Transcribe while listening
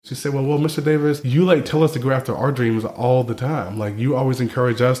She said, well, Mr. Davis, you like tell us to go after our dreams all the time. Like, you always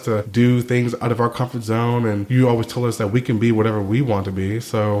encourage us to do things out of our comfort zone, and you always tell us that we can be whatever we want to be.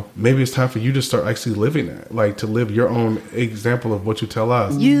 So maybe it's time for you to start actually living that, like to live your own example of what you tell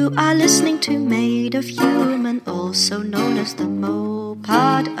us. You are listening to Made of Human, also known as the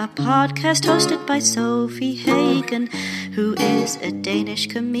Mopod, a podcast hosted by Sophie Hagen, who is a Danish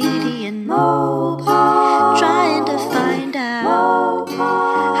comedian. Mopod, trying to find out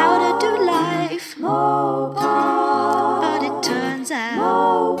how to do life. Mopod, but it turns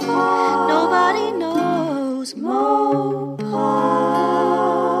out nobody knows. Mopod.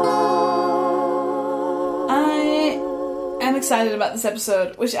 I'm excited about this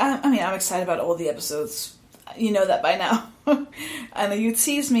episode, which I'm excited about all the episodes. You know that by now. And you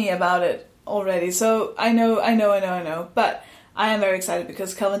teased me about it already, so I know. But I am very excited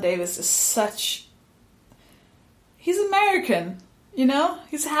because Kelvin Davis is he's American, you know?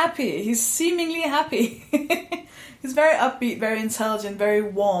 He's happy. He's seemingly happy. He's very upbeat, very intelligent, very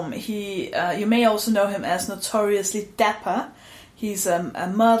warm. You may also know him as Notoriously Dapper. He's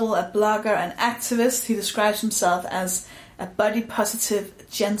a model, a blogger, an activist. He describes himself as a body-positive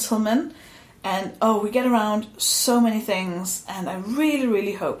gentleman. And, we get around so many things, and I really,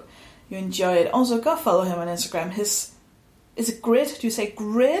 really hope you enjoy it. Also, go follow him on Instagram. Is it grid? Do you say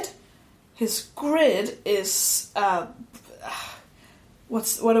grid? His grid is,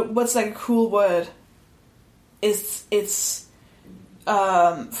 what's like a cool word? It's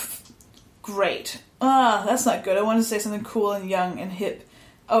great. That's not good. I want to say something cool and young and hip.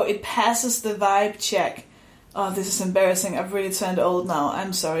 It passes the vibe check. Oh, this is embarrassing. I've really turned old now.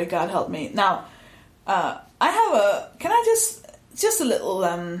 I'm sorry. God help me. Now, can I just a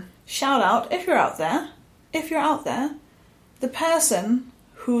little shout out, if you're out there, the person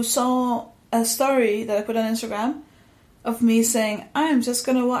who saw a story that I put on Instagram of me saying, I'm just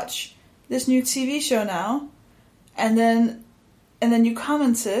going to watch this new TV show now, and then you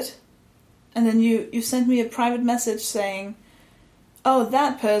commented, and then you sent me a private message saying, oh,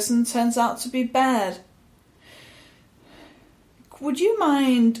 that person turns out to be bad. Would you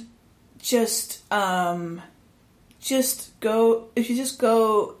mind just go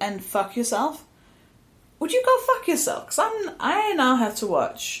and fuck yourself? Would you go fuck yourself? Because I now have to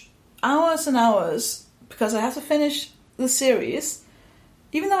watch hours and hours because I have to finish the series,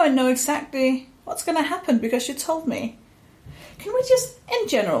 even though I know exactly what's going to happen because you told me. Can we just, in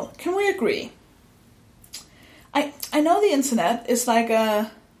general, can we agree? I know the internet is like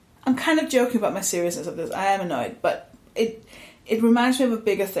I'm kind of joking about my seriousness of this. I am annoyed, but it reminds me of a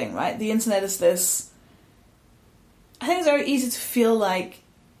bigger thing, right? The internet is this. I think it's very easy to feel like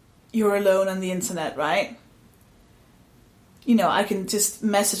you're alone on the internet, right? You know, I can just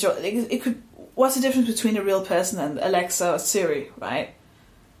message or it could. What's the difference between a real person and Alexa or Siri, right?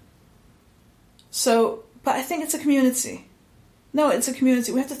 So, but I think it's a community. No, it's a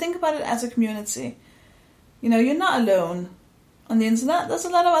community. We have to think about it as a community. You know, you're not alone on the internet. There's a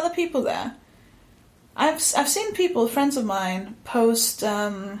lot of other people there. I've seen people, friends of mine, post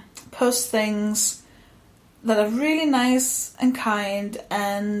things that are really nice and kind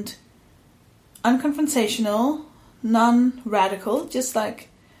and unconfrontational, non-radical, just like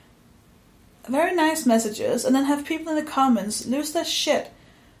very nice messages, and then have people in the comments lose their shit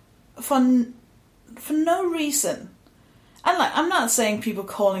for no reason. And like, I'm not saying people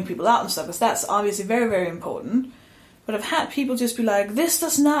calling people out and stuff, because that's obviously very, very important. But I've had people just be like, this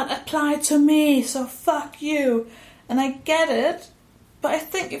does not apply to me, so fuck you. And I get it, but I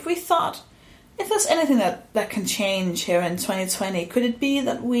think if there's anything that can change here in 2020, could it be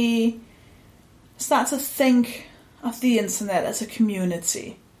that we start to think of the internet as a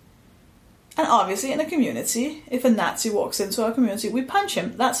community? And obviously in a community, if a Nazi walks into our community, we punch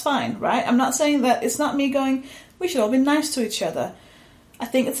him. That's fine, right? I'm not saying that. It's not me going, we should all be nice to each other. I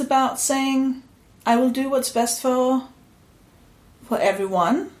think it's about saying, I will do what's best for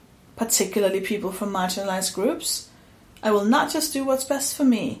everyone, particularly people from marginalized groups. I will not just do what's best for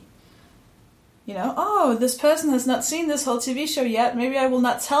me. You know, this person has not seen this whole TV show yet. Maybe I will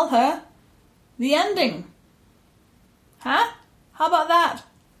not tell her the ending. Huh? How about that?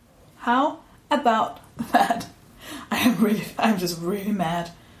 How about that? I'm just really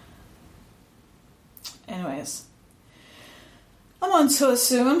mad. Anyways, I'm on tour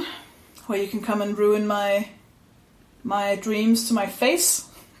soon, where you can come and ruin my dreams to my face.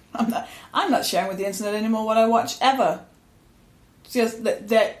 I'm not sharing with the internet anymore what I watch ever. Just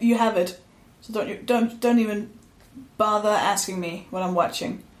that you have it. So don't even bother asking me what I'm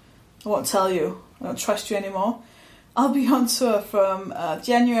watching. I won't tell you. I don't trust you anymore. I'll be on tour from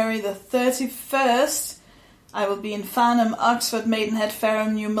January the 31st I will be in Farnham, Oxford, Maidenhead,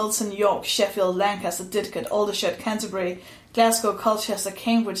 Fareham, New Milton, York, Sheffield, Lancaster, Didcot, Aldershot, Canterbury, Glasgow, Colchester,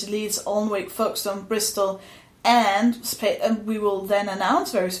 Cambridge, Leeds, Alnwick, Folkestone, Bristol, and we will then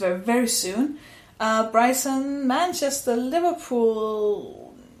announce very, very, very soon, Brighton, Manchester,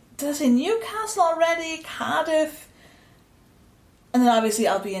 Liverpool, did I say Newcastle already? Cardiff, and then obviously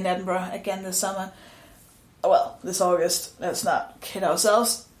I'll be in Edinburgh again this summer. Well, this August. Let's not kid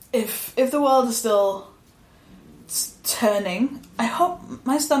ourselves. If the world is still turning, I hope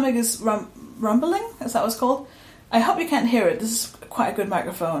my stomach is rumbling. Is that what it's called? I hope you can't hear it. This is quite a good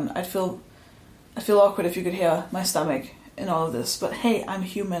microphone. I'd feel awkward if you could hear my stomach in all of this. But hey, I'm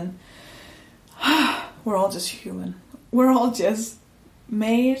human. We're all just human. We're all just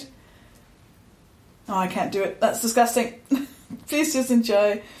made. Oh, I can't do it. That's disgusting. Please just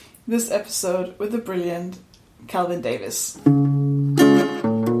enjoy this episode with the brilliant Calvin Davis.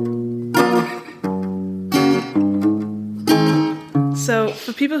 So,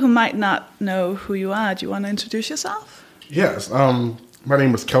 for people who might not know who you are, do you want to introduce yourself? Yes. My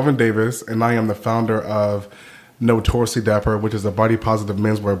name is Kelvin Davis, and I am the founder of Notoriously Dapper, which is a body positive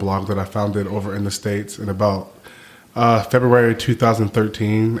menswear blog that I founded over in the States in about February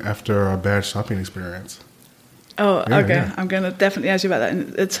 2013 after a bad shopping experience. Oh, yeah, okay. Yeah. I'm going to definitely ask you about that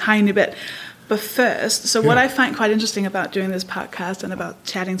in a tiny bit. But first, what I find quite interesting about doing this podcast and about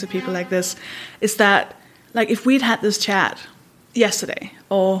chatting to people like this is that, like, if we'd had this chat yesterday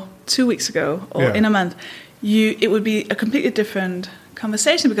or 2 weeks ago or in a month, it would be a completely different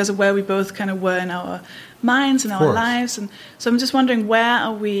conversation because of where we both kind of were in our minds and our lives. And so I'm just wondering, where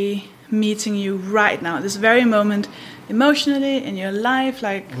are we meeting you right now at this very moment, emotionally, in your life?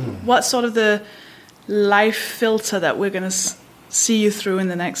 Like, what's sort of the life filter that we're going to see you through in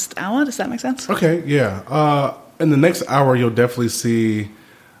the next hour? Does that make sense? Okay, yeah. In the next hour, you'll definitely see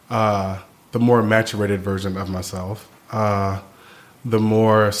the more maturated version of myself, the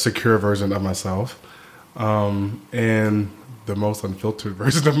more secure version of myself, and the most unfiltered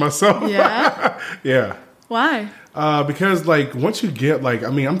version of myself. Yeah? Yeah. Why? Because, like, once you get, like, I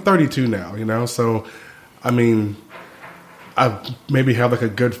mean, I'm 32 now, you know, so, I mean, I maybe have, like, a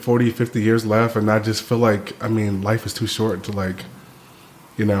good 40, 50 years left, and I just feel like, I mean, life is too short to, like,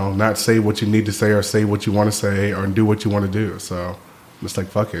 you know, not say what you need to say or say what you want to say or do what you want to do, so I'm just like,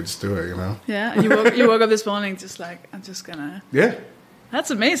 fuck it, just do it, you know? Yeah, and you woke up this morning just like, I'm just gonna... Yeah. That's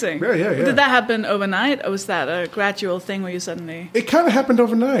amazing. Yeah. Did that happen overnight, or was that a gradual thing where you suddenly... It kind of happened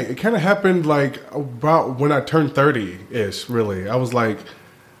overnight. It kind of happened, like, about when I turned 30-ish, really. I was like,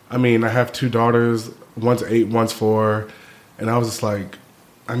 I mean, I have 2 daughters, one's 8, one's 4, and I was just like,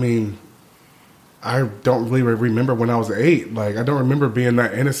 I mean, I don't really remember when I was 8. Like, I don't remember being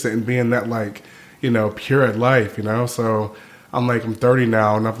that innocent and being that, like, you know, pure at life, you know? So I'm like, I'm 30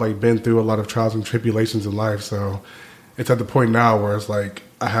 now, and I've, like, been through a lot of trials and tribulations in life, so... It's at the point now where it's like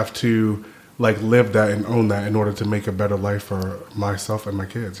I have to like live that and own that in order to make a better life for myself and my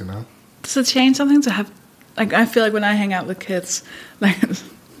kids, you know? Does it change something to have, like, I feel like when I hang out with kids, like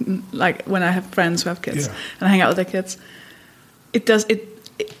when I have friends who have kids and I hang out with their kids,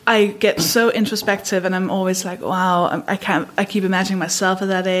 I get so introspective and I'm always like, wow, I keep imagining myself at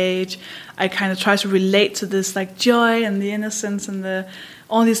that age. I kind of try to relate to this like joy and the innocence and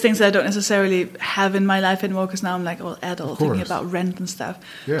all these things that I don't necessarily have in my life anymore because now I'm like all adult thinking about rent and stuff.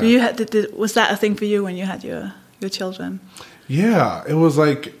 Yeah. Was that a thing for you when you had your children? Yeah, it was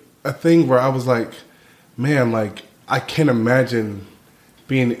like a thing where I was like, man, like I can't imagine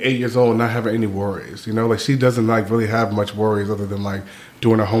being 8 years old and not having any worries, you know? Like she doesn't like really have much worries other than like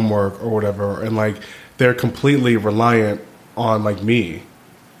doing her homework or whatever. And like they're completely reliant on like me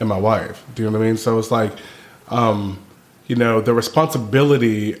and my wife. Do you know what I mean? So it's like, you know, the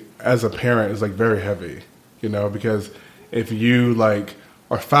responsibility as a parent is like very heavy, you know, because if you like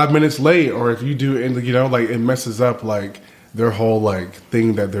are 5 minutes late or if you do, and you know, like it messes up like their whole like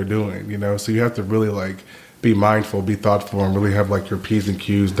thing that they're doing, you know, so you have to really like be mindful, be thoughtful, and really have like your P's and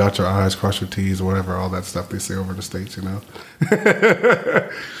Q's, dot your I's, cross your T's, or whatever, all that stuff they say over in the States, you know.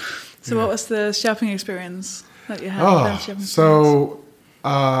 So what was the shopping experience that you had?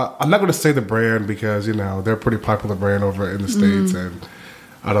 I'm not going to say the brand because, you know, they're a pretty popular brand over in the States and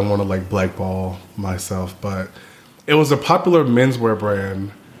I don't want to like blackball myself, but it was a popular menswear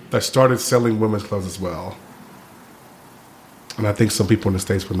brand that started selling women's clothes as well. And I think some people in the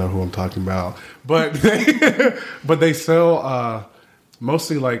States would know who I'm talking about. But they sell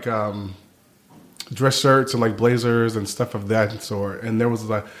mostly like dress shirts and like blazers and stuff of that sort. And there was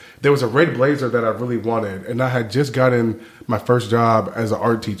a red blazer that I really wanted. And I had just gotten my first job as an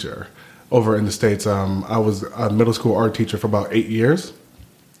art teacher over in the States. I was a middle school art teacher for about 8 years.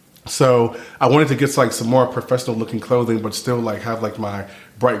 So I wanted to get like some more professional looking clothing, but still like have like my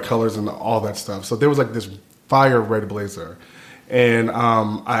bright colors and all that stuff. So there was like this fire red blazer. And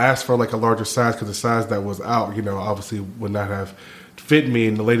I asked for like a larger size because the size that was out, you know, obviously would not have fit me.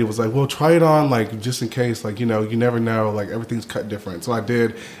 And the lady was like, well, try it on like just in case, like, you know, you never know, like everything's cut different. So I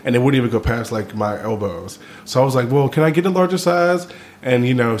did, and it wouldn't even go past like my elbows. So I was like, well, can I get a larger size? And,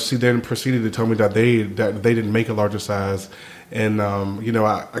 you know, she then proceeded to tell me that they didn't make a larger size. And, you know,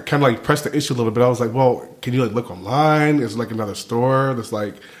 I kind of like pressed the issue a little bit. I was like, well, can you like look online? Is there like another store that's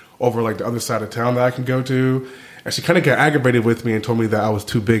like over like the other side of town that I can go to? And she kind of got aggravated with me and told me that I was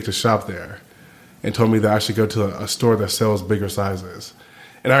too big to shop there, and told me that I should go to a store that sells bigger sizes.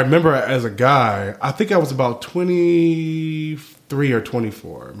 And I remember as a guy, I think I was about 23 or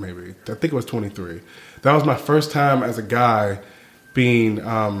 24, maybe. I think it was 23. That was my first time as a guy being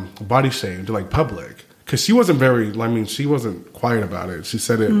body shamed, like public. Because she wasn't she wasn't quiet about it. She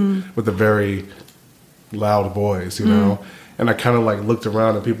said it with a very loud voice, you know. And I kind of like looked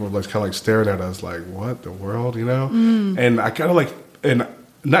around and people were like kind of like staring at us like, what the world, you know? And I kind of like, and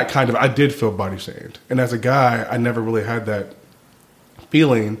not kind of, I did feel body shamed. And as a guy, I never really had that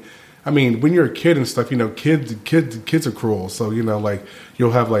feeling. I mean, when you're a kid and stuff, you know, kids are cruel. So, you know, like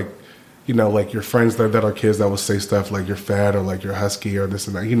you'll have like, you know, like your friends that are kids that will say stuff like you're fat or like you're husky or this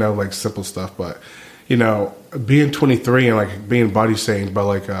and that, you know, like simple stuff. But, you know, being 23 and like being body shamed by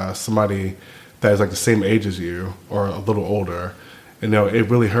like somebody that is like the same age as you or a little older, you know, it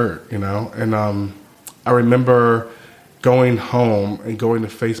really hurt, you know. And I remember going home and going to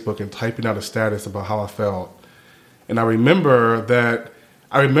Facebook and typing out a status about how I felt. And I remember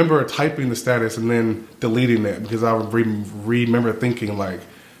typing the status and then deleting it because I would remember thinking like,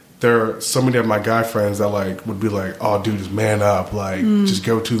 there are so many of my guy friends that like would be like, oh dude, just man up, like just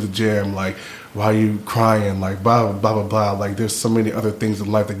go to the gym, like why are you crying, like blah blah blah blah, like there's so many other things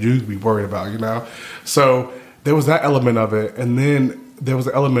in life that you'd be worried about, you know. So there was that element of it, and then there was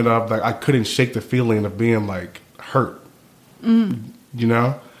the element of like I couldn't shake the feeling of being like hurt, you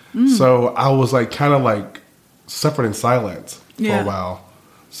know. So I was like kind of like suffered in silence for a while.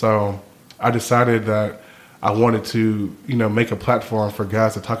 So I decided that I wanted to, you know, make a platform for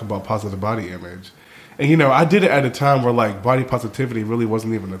guys to talk about positive body image. And, you know, I did it at a time where, like, body positivity really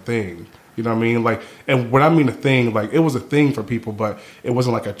wasn't even a thing. You know what I mean? Like, and when I mean a thing, like, it was a thing for people, but it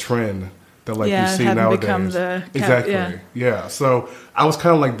wasn't like a trend that, like, you see nowadays. Exactly. Yeah. So I was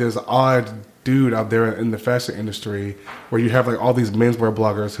kind of like this odd dude out there in the fashion industry where you have, like, all these menswear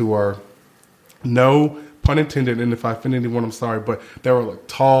bloggers who are, no pun intended, and if I offend anyone, I'm sorry, but they were, like,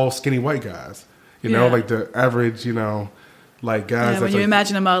 tall, skinny white guys. You know, like the average, you know, like guys. Yeah, when you like,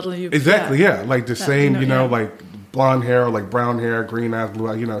 imagine a model, you exactly, like the same, you know, like blonde hair, or like brown hair, green eyes, blue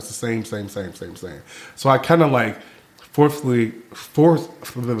eyes. You know, it's the same. So I kind of like forcefully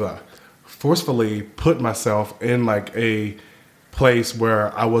put myself in like a place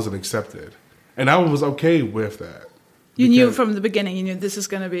where I wasn't accepted, and I was okay with that. You knew from the beginning. You knew this is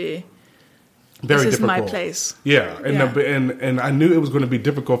going to be. Very this is difficult. my place. Yeah, and I knew it was going to be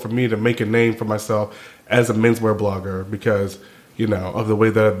difficult for me to make a name for myself as a menswear blogger because, you know, of the way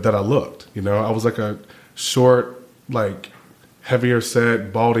that I looked. You know, I was like a short, like heavier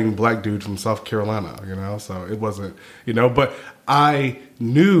set, balding black dude from South Carolina. You know, so it wasn't, you know, but I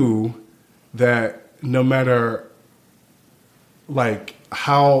knew that no matter like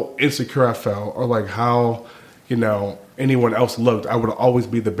how insecure I felt or like how, you know, anyone else looked, I would always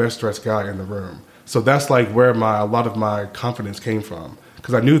be the best dressed guy in the room. So that's like where a lot of my confidence came from,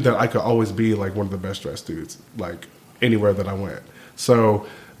 because I knew that I could always be like one of the best dressed dudes, like anywhere that I went. So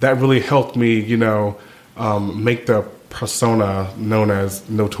that really helped me, you know, make the persona known as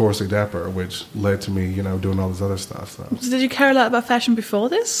Notoriously Dapper, which led to me, you know, doing all this other stuff. So did you care a lot about fashion before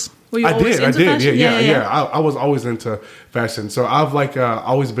this? Were you I always did. into fashion? Yeah. I was always into fashion. So I've like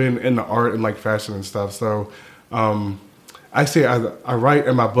always been into art and like fashion and stuff. So I say I write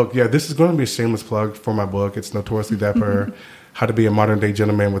in my book. Yeah, this is going to be a shameless plug for my book. It's Notoriously Dapper: How to Be a Modern Day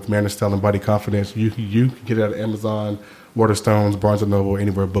Gentleman with Manners, Style, and Body Confidence. You can get it at Amazon, Waterstones, Barnes & Noble,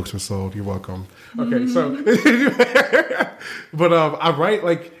 anywhere books are sold. You're welcome. Okay, so but I write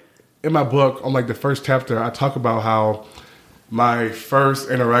like in my book on like the first chapter. I talk about how my first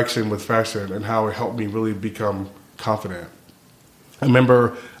interaction with fashion and how it helped me really become confident. I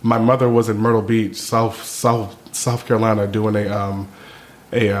remember my mother was in Myrtle Beach, South Carolina, doing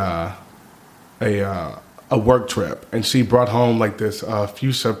a work trip, and she brought home like this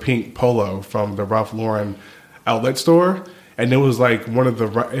fuchsia pink polo from the Ralph Lauren outlet store, and it was like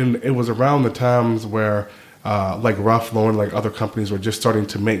and it was around the times where like Ralph Lauren, like other companies were just starting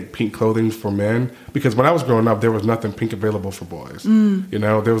to make pink clothing for men. Because when I was growing up, there was nothing pink available for boys. You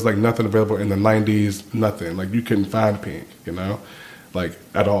know, there was like nothing available in the 90s, nothing. Like you couldn't find pink, you know, like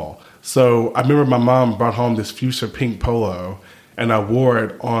at all. So I remember my mom brought home this fuchsia pink polo, and I wore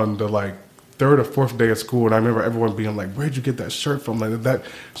it on the like third or fourth day of school. And I remember everyone being like, "Where'd you get that shirt from? Like that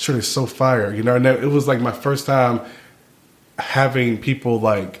shirt is so fire," you know. And it was like my first time having people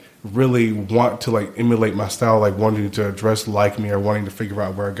like really want to like emulate my style, like wanting to dress like me or wanting to figure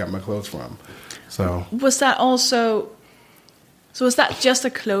out where I got my clothes from. So was that also? So was that just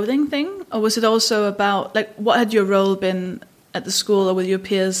a clothing thing, or was it also about like what had your role been at the school or with your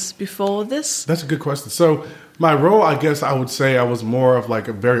peers before this? That's a good question. So my role, I guess I would say I was more of like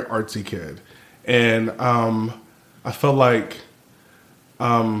a very artsy kid. And I felt like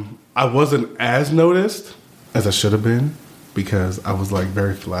I wasn't as noticed as I should have been because I was like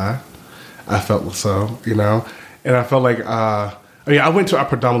very fly. I felt so, you know. And I felt like, I went to a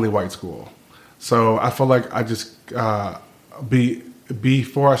predominantly white school. So I felt like I just,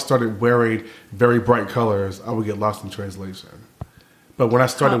 before I started wearing very bright colors, I would get lost in translation. But when I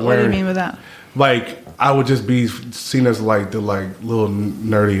started wearing, what do you mean with that? Like I would just be seen as like the like little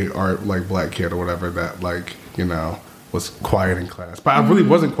nerdy art like black kid or whatever that like, you know, was quiet in class. But I really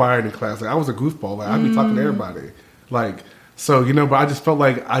wasn't quiet in class. Like I was a goofball. Like I'd be talking to everybody. Like so, you know. But I just felt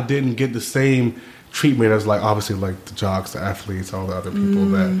like I didn't get the same treatment as like obviously like the jocks, the athletes, all the other people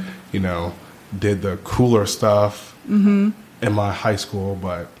that, you know, did the cooler stuff in my high school.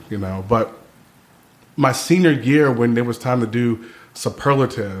 But you know, but my senior year when there was time to do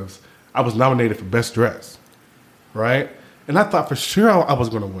superlatives, I was nominated for best dress, right? And I thought for sure I was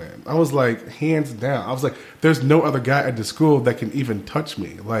going to win. I was like, hands down. I was like, there's no other guy at the school that can even touch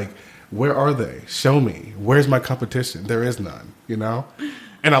me. Like, where are they? Show me. Where's my competition? There is none, you know?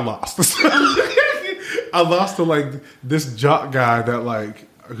 And I lost. I lost to like this jock guy that like,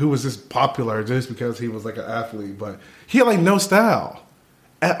 who was just popular just because he was like an athlete, but he had like no style.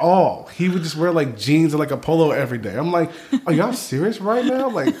 At all. He would just wear like jeans and like a polo every day. I'm like, are y'all serious right now?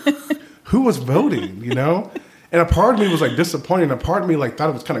 Like, who was voting, you know? And a part of me was like disappointed. A part of me like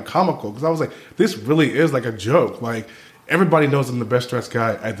thought it was kind of comical because I was like, this really is like a joke. Like, everybody knows I'm the best dressed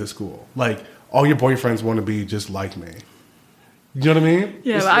guy at this school. Like, all your boyfriends want to be just like me. You know what I mean?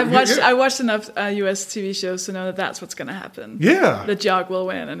 Yeah, I watched enough US TV shows to know that that's what's going to happen. Yeah. The jock will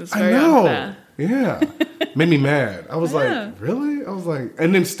win, and it's very unfair. Yeah. Made me mad. I was like, really? I was like,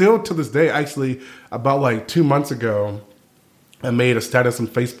 and then still to this day, actually, about like 2 months ago, I made a status on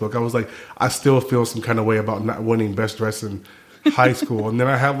Facebook. I was like, I still feel some kind of way about not winning best dress in high school. And then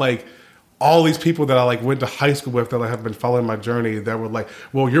I had like all these people that I like went to high school with that like, have been following my journey that were like,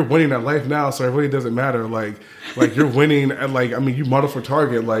 well, you're winning at life now, so it really doesn't matter. Like you're winning at like, I mean, you model for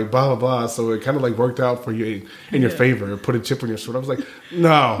Target, like blah, blah, blah. So it kind of like worked out for you in your favor. Put a chip on your shoulder. I was like,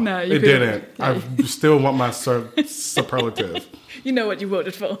 no it didn't. I still want my superlative. You know what you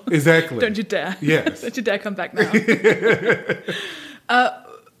voted for. Exactly. Don't you dare. Yes. Don't you dare come back now.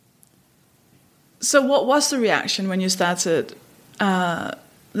 So what was the reaction when you started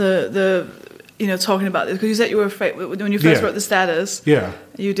the you know, talking about this? Because you said you were afraid when you first wrote the status. Yeah.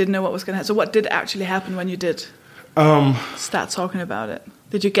 You didn't know what was going to happen. So what did actually happen when you did start talking about it?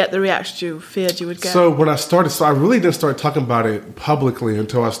 Did you get the reaction you feared you would get? So when I started, I really didn't start talking about it publicly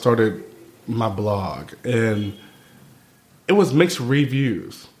until I started my blog, and it was mixed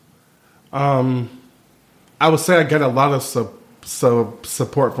reviews. I would say I got a lot of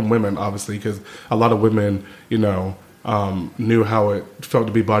support from women, obviously, because a lot of women, you know, knew how it felt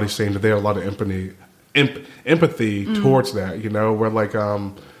to be body shamed. They had a lot of empathy towards that, you know, where like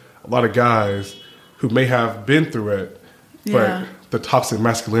a lot of guys who may have been through it, but the toxic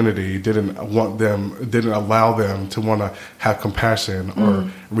masculinity didn't allow them to want to have compassion or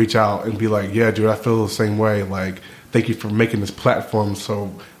reach out and be like, yeah, dude, I feel the same way. Like, thank you for making this platform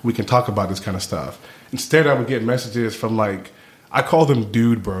so we can talk about this kind of stuff. Instead, I would get messages from like, I call them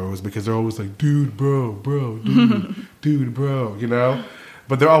dude bros because they're always like, dude, bro, dude, dude, bro, you know?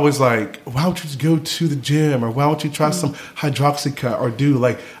 But they're always like, why don't you just go to the gym? Or why don't you try some hydroxycut? Or dude,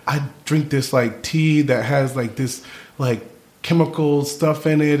 like, I drink this like tea that has like this like chemical stuff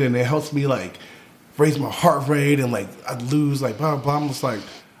in it and it helps me like raise my heart rate and like I lose like blah, blah. I'm just like,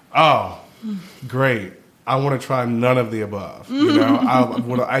 oh, great. I want to try none of the above. You know, I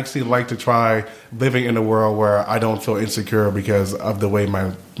would actually like to try living in a world where I don't feel insecure because of the way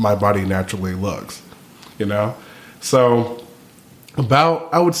my body naturally looks, you know? So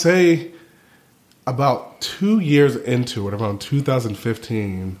I would say about 2 years into it, around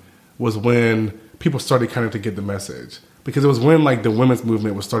 2015, was when people started kind of to get the message. because it was when like the women's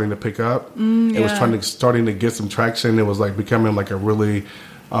movement was starting to pick up. It was starting to get some traction. It was like becoming like a really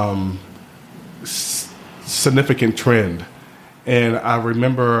significant trend. And I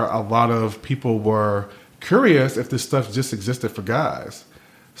remember a lot of people were curious if this stuff just existed for guys.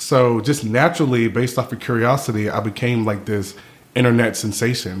 So just naturally, based off of curiosity, I became like this internet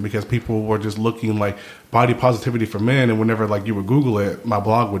sensation because people were just looking like body positivity for men, and whenever like you would Google it, my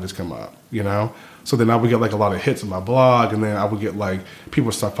blog would just come up, you know? So then I would get like a lot of hits on my blog, and then I would get like people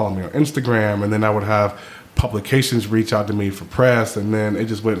would start following me on Instagram, and then I would have publications reach out to me for press, and then it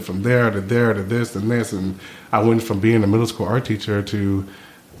just went from there to this and this, and I went from being a middle school art teacher to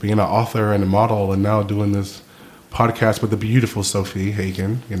being an author and a model, and now doing this podcast with the beautiful Sophie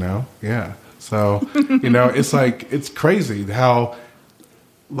Hagen, you know? Yeah. So, you know, it's like, it's crazy how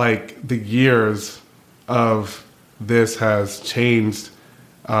like the years of this has changed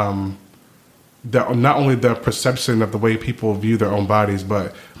not only the perception of the way people view their own bodies,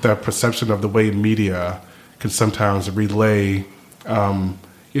 but the perception of the way media can sometimes relay,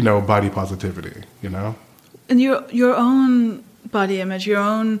 you know, body positivity, you know? And your own body image, your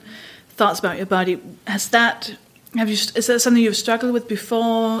own thoughts about your body, is that something you've struggled with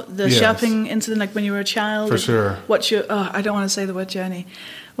before the shopping incident, like when you were a child? For sure. What's your, I don't want to say the word journey.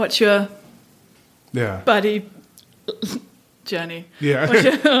 What's your body journey?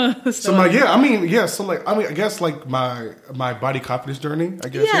 Yeah. So like, I guess like my body confidence journey, I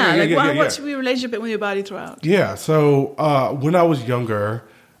guess. What's your relationship with your body throughout? Yeah. So when I was younger,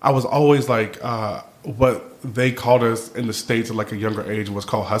 I was always like, what they called us in the States at like a younger age was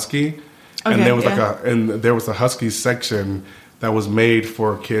called husky. Okay, and there was a husky section that was made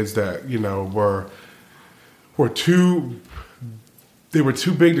for kids that, you know, were too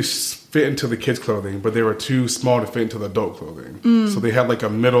big to fit into the kids' clothing, but they were too small to fit into the adult clothing. So they had like a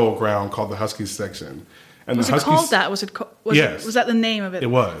middle ground called the husky section. And was it called that? Was that the name of it? It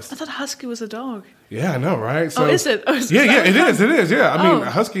was. I thought husky was a dog. Yeah, I know, right? So, is it? It is. Yeah, I mean,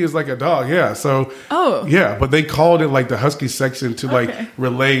 a husky is like a dog. Yeah, so. Yeah, but they called it like the husky section to like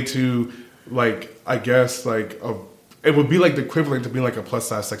relay to like, I guess like it would be like the equivalent to being like a plus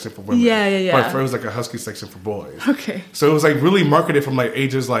size section for women. Yeah. But it was like a husky section for boys. Okay. So it was like really marketed from like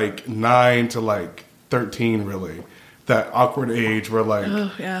ages like 9 to like 13, really. That awkward age where like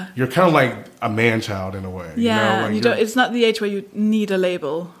you're kind of like a man child in a way. Yeah, you know? Like it's not the age where you need a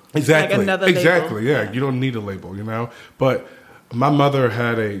label. Exactly. Like another label. Exactly. Yeah, you don't need a label, you know. But my mother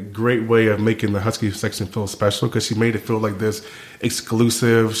had a great way of making the husky section feel special because she made it feel like this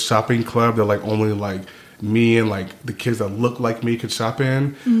exclusive shopping club that like only like me and like the kids that look like me could shop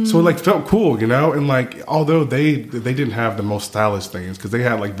in. So it like felt cool, you know. And like although they didn't have the most stylish things because they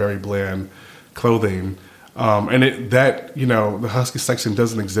had like very bland clothing. And the husky section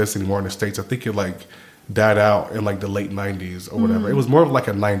doesn't exist anymore in the States. I think it like died out in like the late 90s or whatever. It was more of like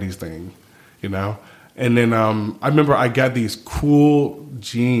a 90s thing, you know? And then I remember I got these cool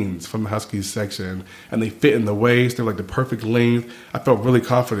jeans from the husky section, and they fit in the waist. They're like the perfect length. I felt really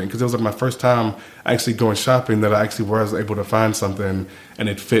confident because it was like my first time actually going shopping that I actually was able to find something and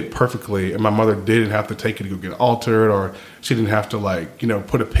it fit perfectly. And my mother didn't have to take it to go get altered, or she didn't have to like, you know,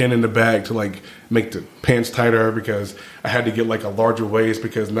 put a pin in the back to like make the pants tighter because I had to get like a larger waist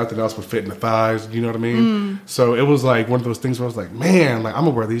because nothing else would fit in the thighs. You know what I mean? So it was like one of those things where I was like, man, like I'm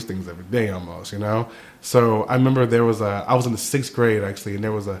gonna wear these things every day almost, you know? So I remember I was in the 6th grade actually, and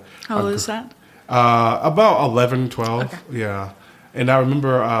there was How old is that? About 11, 12, okay. Yeah. And I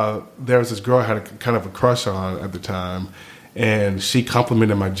remember there was this girl I had kind of a crush on at the time, and she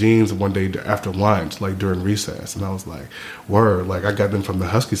complimented my jeans one day after lunch, like during recess, and I was like, word, like I got them from the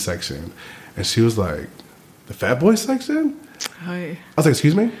husky section. And she was like, the fat boy section? Hi. I was like,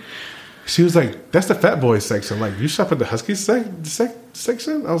 excuse me? She was like, that's the fat boy section. Like, you shop at the husky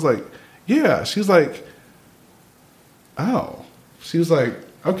section? I was like, yeah. She was like, oh. She was like,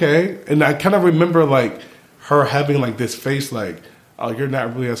 okay. And I kind of remember like her having like this face like, oh, you're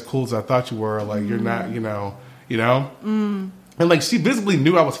not really as cool as I thought you were. Like, you're not, you know? And like she visibly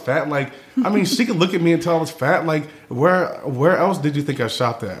knew I was fat. Like, I mean, she could look at me and tell I was fat. Like, where else did you think I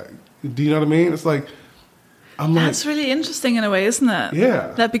shopped at? Do you know what I mean? It's like, that's really interesting in a way, isn't it?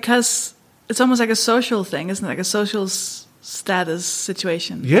 Yeah. That because it's almost like a social thing, isn't it? Like a social status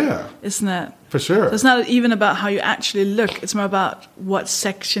situation. Yeah. Isn't it? For sure. So it's not even about how you actually look. It's more about what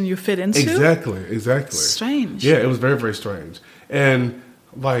section you fit into. Exactly. Strange. Yeah, it was very, very strange. And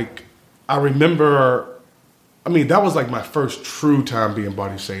like, I remember, I mean, that was like my first true time being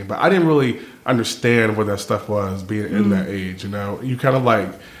body shamed, but I didn't really understand what that stuff was being in that age, you know? You kind of like,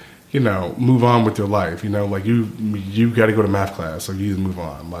 you know, move on with your life, you know? Like you got to go to math class, so you just move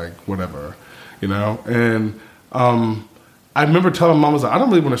on, like whatever, you know? And I remember telling Mom, I was like, I don't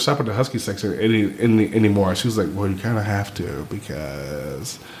really want to shop at the Husky section anymore. She was like, well, you kind of have to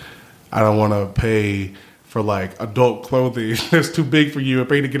because I don't want to pay for like adult clothing that's too big for you and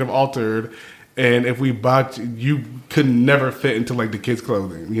pay to get them altered. And if we bought, you could never fit into like the kids'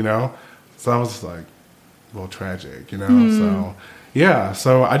 clothing, you know? So I was just like, well, tragic, you know? So, yeah.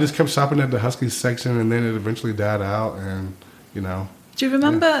 So I just kept shopping at the Husky section and then it eventually died out and, you know. Do you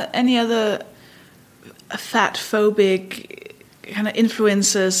remember any other fat phobic kind of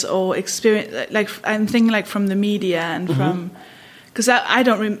influences or experience? Like I'm thinking like from the media and from, because I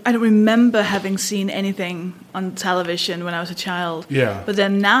don't remember having seen anything on television when I was a child. Yeah. But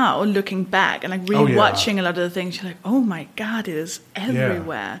then now looking back and like rewatching a lot of the things, you're like, oh my God, it is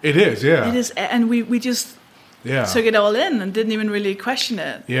everywhere. Yeah. It is, yeah. It is, and we just took it all in and didn't even really question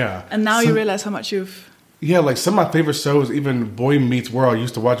it. Yeah. And now you realize how much you've. Yeah, like some of my favorite shows, even Boy Meets World. I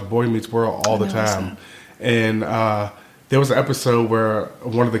used to watch Boy Meets World all the time. And there was an episode where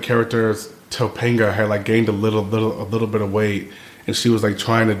one of the characters, Topanga, had like gained a little bit of weight. And she was like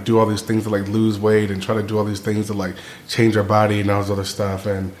trying to do all these things to like lose weight and try to do all these things to like change her body and all this other stuff.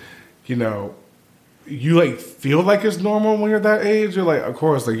 And, you know, you like feel like it's normal when you're that age. You're like, of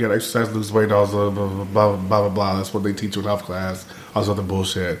course, like you gotta exercise, lose weight, all this blah, blah, blah, blah, blah. That's what they teach you in health class, all this other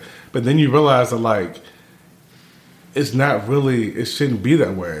bullshit. But then you realize that like, it's not really, it shouldn't be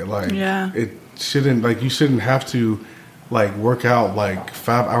that way. Like, it shouldn't, like, you shouldn't have to, like, work out, like,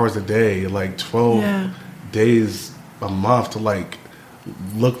 5 hours a day, like, 12 days a month to, like,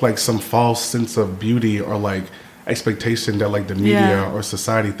 look like some false sense of beauty or, like, expectation that, like, the media or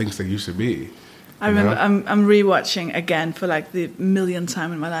society thinks that you should be. I remember I'm rewatching again for like the millionth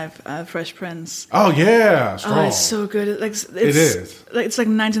time in my life, Fresh Prince. Oh yeah, strong. Oh, it's so good. It is. Like it's like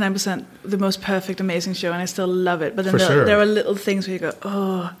 99% the most perfect, amazing show, and I still love it. But then there are little things where you go,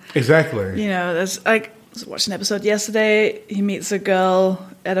 oh, exactly. You know, there's like I was watching an episode yesterday. He meets a girl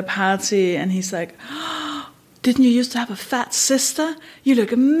at a party, and he's like, oh, "Didn't you used to have a fat sister? You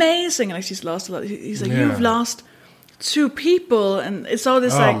look amazing." And like she's lost a lot. He's like, "You've lost 2 people," and it's all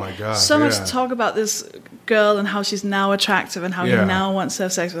this so much talk about this girl and how she's now attractive and how he now wants to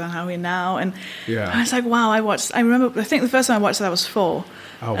have sex with her and how he now and I was like, wow. I think the first time I watched that I was 4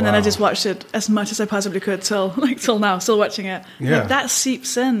 and then I just watched it as much as I possibly could till now, still watching it. Like, that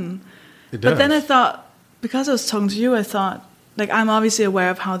seeps in. It does. But then I thought, because I was talking to you, I thought, like, I'm obviously aware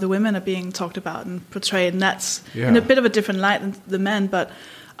of how the women are being talked about and portrayed, and that's in a bit of a different light than the men, but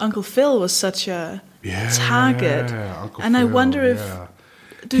Uncle Phil was such a target, and I wonder if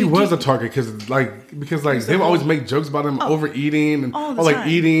he was a target because they always make jokes about him overeating and or like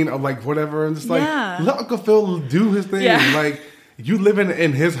eating or like whatever, and just like let Uncle Phil do his thing. Like you living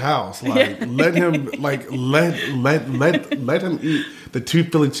in his house, like let him let him eat the 2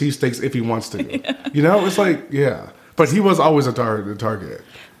 Philly cheesesteaks if he wants to. You know, it's like but he was always a target.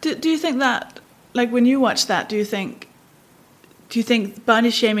 Do you think that, like, when you watch that, do you think body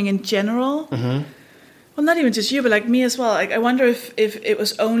shaming in general? Well, not even just you, but like me as well. Like, I wonder if it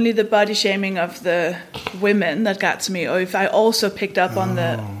was only the body shaming of the women that got to me, or if I also picked up on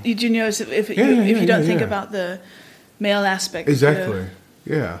the. Did you notice if you don't think about the male aspect? Exactly.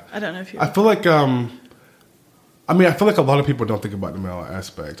 I don't know if you. I feel like I feel like a lot of people don't think about the male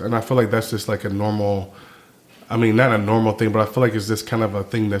aspect, and I feel like that's just like a normal. I mean, not a normal thing, but I feel like it's just kind of a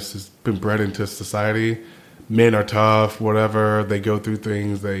thing that's just been bred into society. Men are tough, whatever. They go through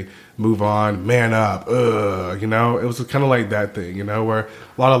things. They move on. Man up. You know, it was kind of like that thing, you know, where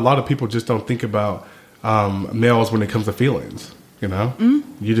a lot of people just don't think about males when it comes to feelings, you know?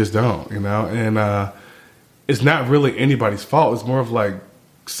 You just don't, you know? And it's not really anybody's fault. It's more of like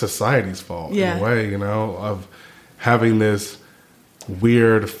society's fault in a way, you know, of having this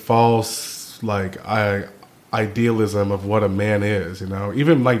weird, false, like, idealism of what a man is, you know?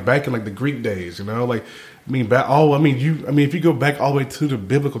 Even like back in like the Greek days, you know, like, if you go back all the way to the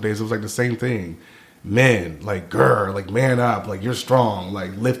biblical days, it was like the same thing. Men, like, like, man up, like, you're strong,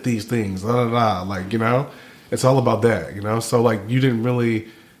 like, lift these things, like, you know, it's all about that, you know. So like, they didn't really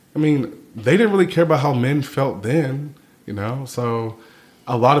care about how men felt then, you know. So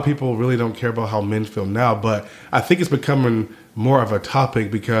a lot of people really don't care about how men feel now, but I think it's becoming more of a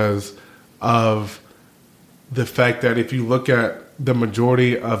topic because of the fact that if you look at the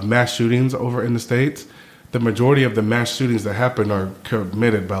majority of mass shootings over in the States, the majority of the mass shootings that happen are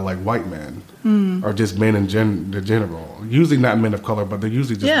committed by like white men or just men in general. Usually not men of color, but they're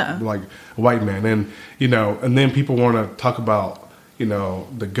usually just like white men. And, you know, and then people want to talk about, you know,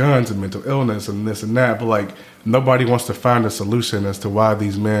 the guns and mental illness and this and that, but like nobody wants to find a solution as to why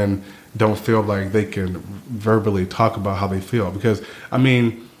these men don't feel like they can verbally talk about how they feel. Because, I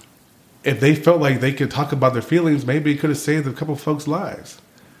mean, if they felt like they could talk about their feelings, maybe it could have saved a couple folks' lives.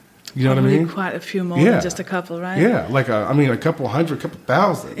 You know Probably what I mean? Quite a few more Yeah. than just a couple, right? Yeah, like a couple hundred, couple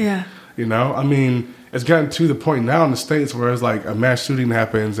thousand. Yeah. You know, I mean, it's gotten to the point now in the States where it's like a mass shooting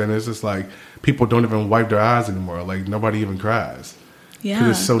happens and it's just like people don't even wipe their eyes anymore. Like nobody even cries. Yeah.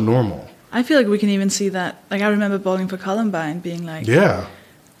 Because it's so normal. I feel like we can even see that. Like I remember Bowling for Columbine being like, Yeah.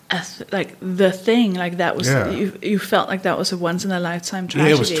 like the thing. Like that was Yeah. you felt like that was a once in a lifetime Yeah,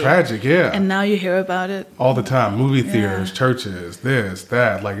 tragedy. it was tragic, yeah. And now you hear about it. All the time. Movie theaters, Yeah. churches, this,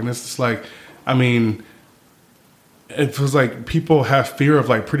 that. Like, and it's just like, I mean, it feels like people have fear of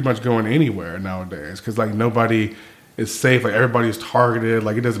like pretty much going anywhere nowadays because like nobody is safe. Like everybody's targeted.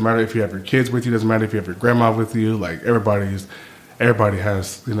 Like it doesn't matter if you have your kids with you. It doesn't matter if you have your grandma with you. Like everybody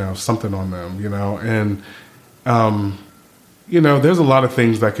has, you know, something on them, you know. And, you know, there's a lot of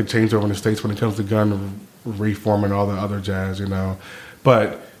things that could change over in the States when it comes to gun reform and all the other jazz, you know.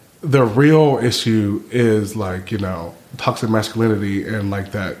 But the real issue is like, you know, toxic masculinity and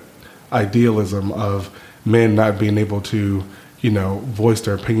like that idealism of men not being able to, you know, voice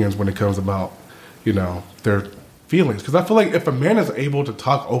their opinions when it comes about, you know, their feelings. Because I feel like if a man is able to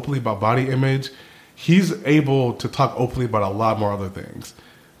talk openly about body image, he's able to talk openly about a lot more other things.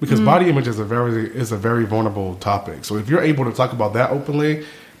 Because body image is a very vulnerable topic. So if you're able to talk about that openly,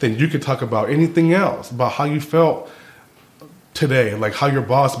 then you could talk about anything else, about how you felt today, like how your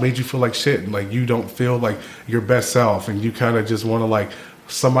boss made you feel like shit, and like you don't feel like your best self, and you kind of just want to like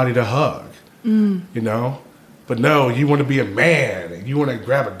somebody to hug. You know? But no, you want to be a man and you want to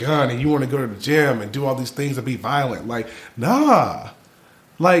grab a gun and you want to go to the gym and do all these things and be violent. Like, nah.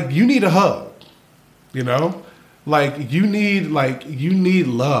 Like, you need a hug. You know? Like, you need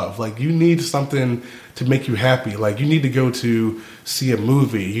love. Like, you need something to make you happy. Like, you need to go to see a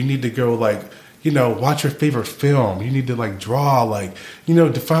movie. You need to go, like, you know, watch your favorite film. You need to, like, draw. Like, you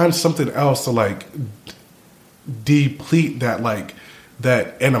know, to find something else to, like, deplete that, like,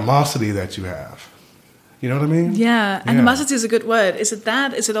 that animosity that you have. You know what I mean? Yeah, animosity is a good word. Is it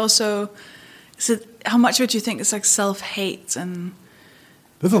that? Is it also? Is it how much of it you think is like self-hate and?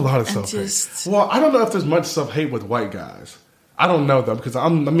 There's a lot of And self-hate. just- Well, I don't know if there's much self-hate with white guys. I don't know them because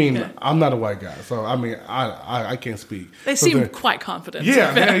I'm not a white guy, so I mean, I can't speak. They So seem they're- quite confident.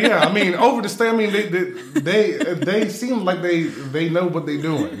 Yeah. I mean, over the state, I mean, they seem like they know what they're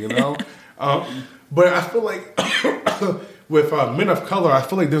doing, you know. But I feel like with men of color, I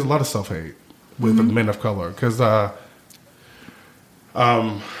feel like there's a lot of self-hate with men of color because,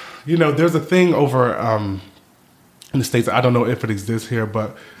 you know, there's a thing over in the States. I don't know if it exists here,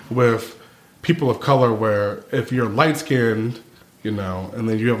 but with people of color, where if you're light skinned, you know, and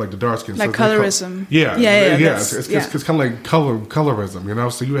then you have like the dark skin, Like so they call- colorism. Yeah. that's- It's kind of like colorism, you know.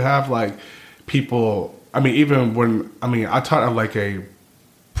 So you have like people. I mean, even when I taught at like a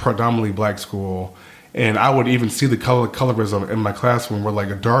predominantly black school, and I would even see the colorism in my classroom, where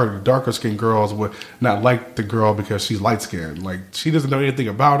like darker skinned girls would not like the girl because she's light skinned. Like she doesn't know anything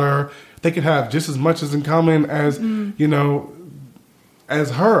about her. They could have just as much as in common as you know,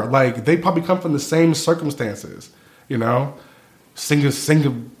 as her. Like they probably come from the same circumstances, you know, single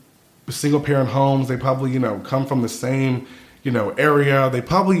parent homes. They probably, you know, come from the same, you know, area. They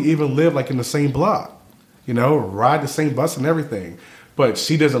probably even live like in the same block, you know, ride the same bus and everything. But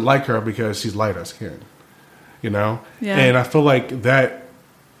she doesn't like her because she's lighter skin, you know? Yeah. And I feel like that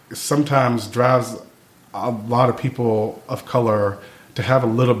sometimes drives a lot of people of color to have a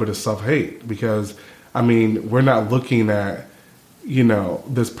little bit of self-hate because, I mean, we're not looking at, you know,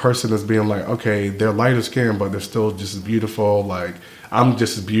 this person as being like, okay, they're lighter skin, but they're still just as beautiful. Like, I'm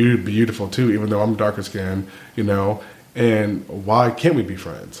just as beautiful too, even though I'm darker skin, you know? And why can't we be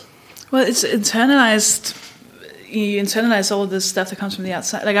friends? Well, it's internalized. You internalize all of this stuff that comes from the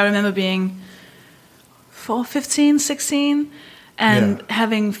outside. Like I remember being 15, 16 and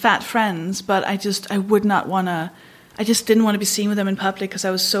having fat friends, but I just didn't want to be seen with them in public because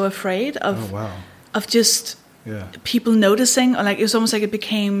I was so afraid of just people noticing, or like it was almost like we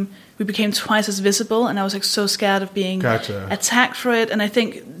became twice as visible, and I was like so scared of being attacked for it. And I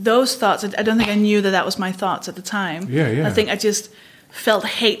think those thoughts, I don't think I knew that was my thoughts at the time. I think I just felt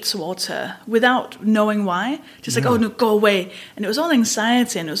hate towards her without knowing why. Just like, oh no, go away. And it was all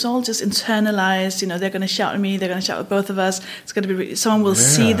anxiety, and it was all just internalized. You know, they're going to shout at me. They're going to shout at both of us. It's going to be someone will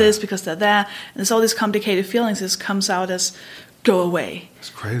see this because they're there. And there's all these complicated feelings. This comes out as go away. It's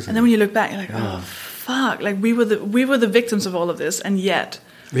crazy. And then when you look back, you're like, oh fuck! Like we were the victims of all of this, and yet.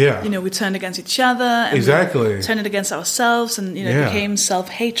 You know, we turned against each other. And we turned it against ourselves, and you know, it became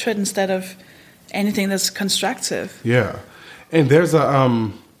self-hatred instead of anything that's constructive. Yeah. And there's I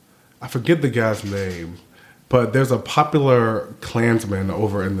forget the guy's name, But there's a popular Klansman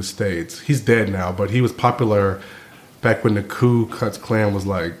over in the States. He's dead now, but he was popular back when the Ku Klux Klan was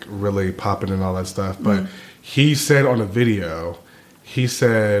like really popping and all that stuff. But he said on a video, he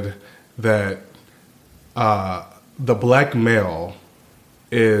said that the black male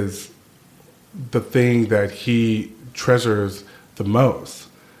is the thing that he treasures the most.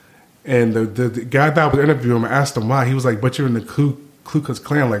 And the guy that was interviewing him asked him why. He was like, but you're in the Ku Klux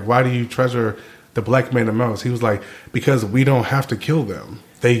Klan. Like, why do you treasure the black man the most? He was like, because we don't have to kill them.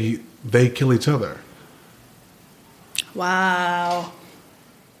 They kill each other. Wow.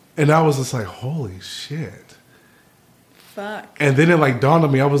 And I was just like, holy shit. Fuck. And then it like dawned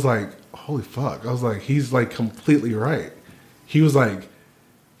on me. I was like, holy fuck. I was like, he's like completely right. He was like,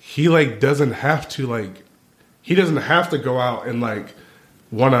 he like doesn't have to like, he doesn't have to go out and like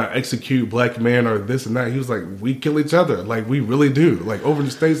want to execute black men or this and that. He was like, we kill each other. Like, we really do. Like, over in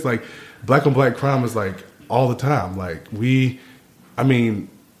the States, like, black on black crime is like all the time. Like, we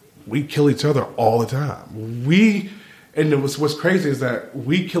kill each other all the time. And what's crazy is that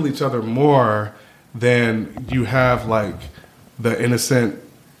we kill each other more than you have like the innocent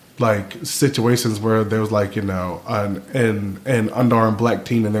like situations where there was like, you know, an unarmed black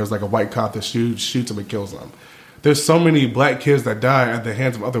teen and there's like a white cop that shoots him and kills him. There's so many black kids that die at the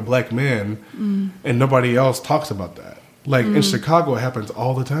hands of other black men, and nobody else talks about that. Like in Chicago, it happens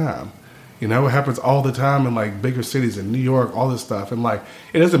all the time. You know, it happens all the time in like bigger cities in New York, all this stuff. And like,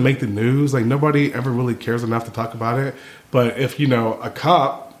 it doesn't make the news. Like, nobody ever really cares enough to talk about it. But if, you know, a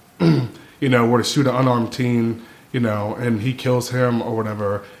cop, you know, were to shoot an unarmed teen, you know, and he kills him or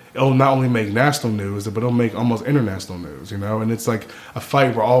whatever, it'll not only make national news, but it'll make almost international news, you know? And it's like a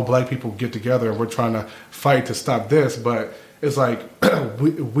fight where all black people get together and we're trying to fight to stop this. But it's like,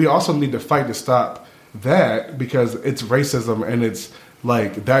 we also need to fight to stop that because it's racism and it's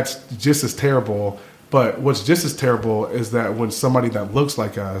like, that's just as terrible. But what's just as terrible is that when somebody that looks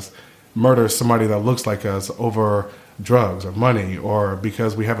like us murders somebody that looks like us over drugs or money or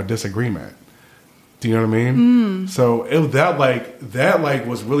because we have a disagreement. Do you know what I mean? So that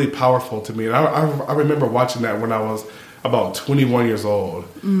was really powerful to me. And I remember watching that when I was about 21 years old,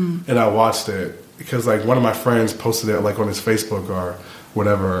 and I watched it because like one of my friends posted it like on his Facebook or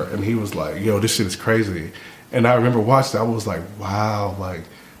whatever, and he was like, "Yo, this shit is crazy." And I remember watching it. I was like, "Wow!" Like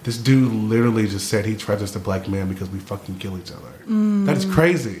this dude literally just said he treasures the black man because we fucking kill each other. That is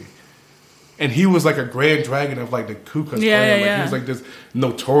crazy. And he was like a grand dragon of like the Ku Klux Klan. He was like this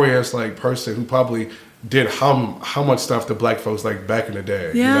notorious like person who probably did how much stuff to black folks like back in the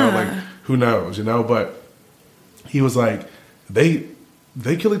day. You know, like who knows, you know? But he was like, they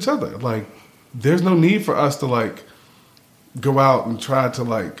kill each other. Like, there's no need for us to like go out and try to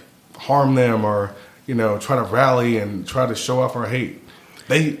like harm them or, you know, try to rally and try to show off our hate.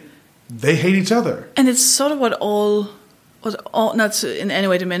 They hate each other. And it's sort of what all not to in any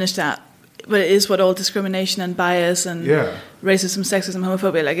way diminish that, but it is what all discrimination and bias and racism, sexism,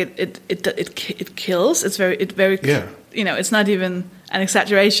 homophobia, like it kills. It's very you know, it's not even an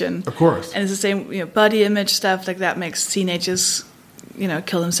exaggeration. Of course. And it's the same, you know, body image stuff like that makes teenagers, you know,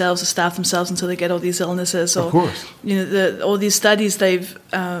 kill themselves or starve themselves until they get all these illnesses. Or, of course. You know, all these studies they've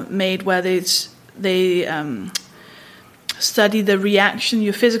made where they study the reaction,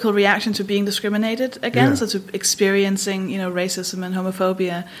 your physical reaction to being discriminated against, so to experiencing, you know, racism and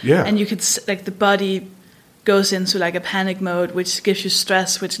homophobia. Yeah. And you could, like, the body goes into like a panic mode, which gives you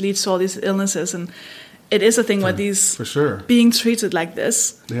stress, which leads to all these illnesses. And it is a thing where these, for sure, being treated like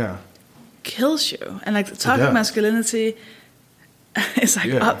this, kills you. And like toxic masculinity is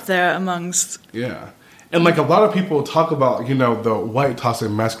like up there amongst. Yeah. And like a lot of people talk about, you know, the white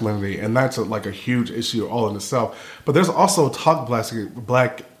toxic masculinity, and that's like a huge issue all in itself. But there's also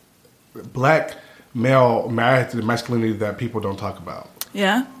black male masculinity that people don't talk about.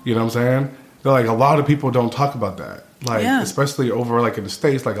 Yeah. You know what I'm saying? They're like, a lot of people don't talk about that. Like, especially over like in the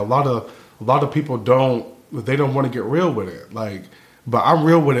States, like a lot of people don't want to get real with it. Like, but I'm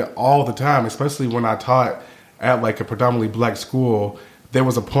real with it all the time, especially when I taught at like a predominantly black school. There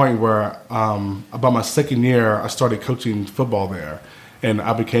was a point where about my second year, I started coaching football there, and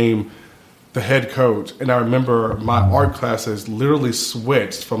I became the head coach. And I remember my art classes literally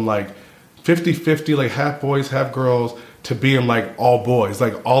switched from like 50-50, like half boys, half girls, to being like all boys.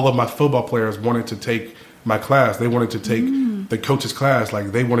 Like all of my football players wanted to take my class. They wanted to take the coach's class.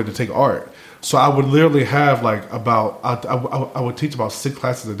 Like they wanted to take art. So I would literally have like I would teach about 6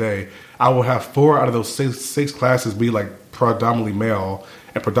 classes a day. I would have 4 out of those six classes be like predominantly male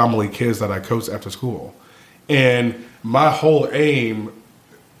and predominantly kids that I coached after school. And my whole aim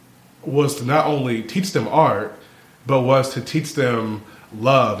was to not only teach them art, but was to teach them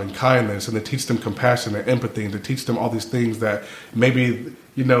love and kindness, and to teach them compassion and empathy, and to teach them all these things that maybe,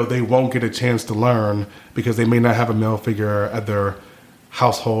 they won't get a chance to learn because they may not have a male figure at their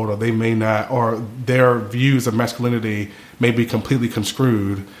household, or they may not, or their views of masculinity may be completely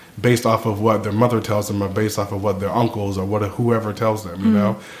construed based off of what their mother tells them, or based off of what their uncles or whoever tells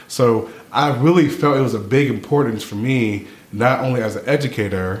them, So I really felt it was a big importance for me, not only as an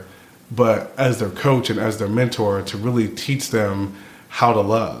educator, but as their coach and as their mentor, to really teach them how to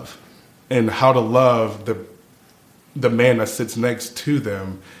love, and how to love the man that sits next to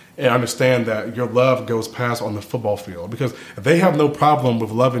them, and understand that your love goes past on the football field, because they have no problem with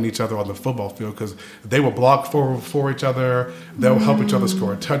loving each other on the football field, because they will block for each other. They'll help each other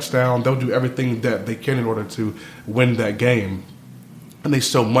score a touchdown. They'll do everything that they can in order to win that game. And they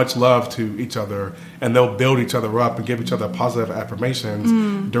show much love to each other, and they'll build each other up and give each other positive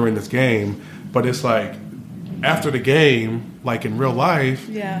affirmations during this game. But it's like, after the game, like in real life,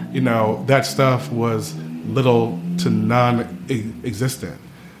 that stuff was little to non-existent.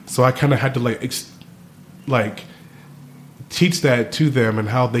 So I kind of had to teach that to them, and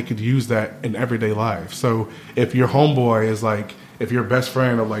how they could use that in everyday life. So if your homeboy is like, if your best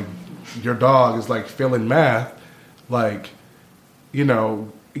friend or like your dog is like failing math, give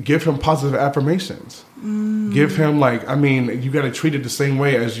him positive affirmations. Give him you got to treat it the same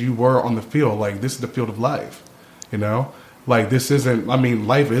way as you were on the field. Like, this is the field of life, this isn't,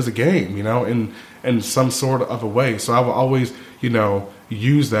 life is a game, in some sort of a way. So I will always,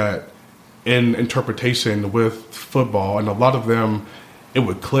 use that in interpretation with football. And a lot of them, it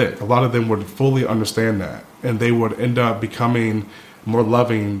would click. A lot of them would fully understand that. And they would end up becoming more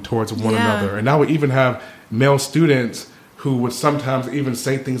loving towards one another. And I would even have male students who would sometimes even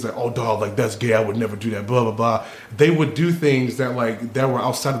say things like, "Oh, dog, like, that's gay. I would never do that, blah, blah, blah." They would do things that were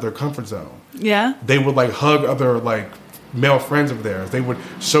outside of their comfort zone. Yeah. They would hug other male friends of theirs. They would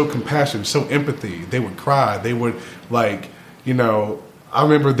show compassion, show empathy. They would cry. They would I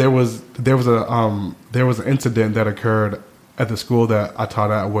remember there was an incident that occurred at the school that I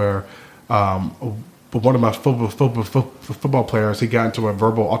taught at where one of my football players, he got into a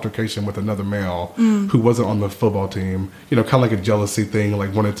verbal altercation with another male who wasn't on the football team. Kind of like a jealousy thing,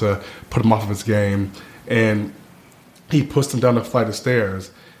 wanted to put him off of his game, and he pushed him down a flight of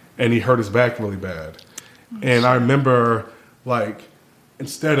stairs, and he hurt his back really bad. And I remember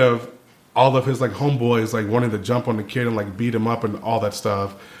instead of all of his homeboys wanting to jump on the kid and beat him up and all that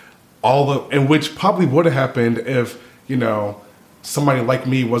stuff, and which probably would have happened if somebody like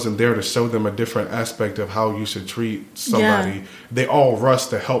me wasn't there to show them a different aspect of how you should treat somebody. Yeah. They all rushed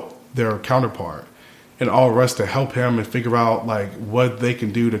to help their counterpart, and all rushed to help him and figure out what they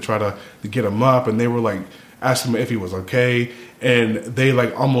can do to try to get him up. And they were asking him if he was okay, and they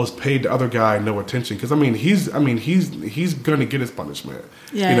almost paid the other guy no attention, because he's gonna get his punishment.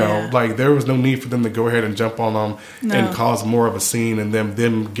 Yeah, there was no need for them to go ahead and jump on him and cause more of a scene, and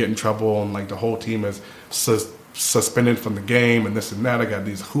them get in trouble, and the whole team is suspended from the game, and this and that. I got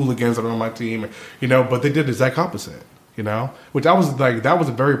these hooligans that are on my team, but they did the exact opposite, which I was that was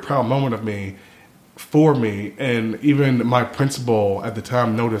a very proud moment of me, for me. And even my principal at the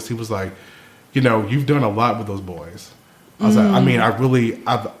time noticed. He was like, you've done a lot with those boys. I was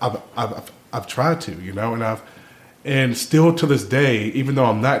I've tried to, and still to this day, even though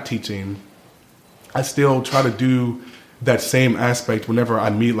I'm not teaching, I still try to do that same aspect whenever I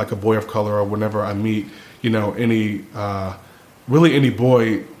meet a boy of color, or whenever I meet any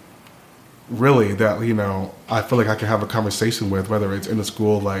boy really that I feel I can have a conversation with, whether it's in the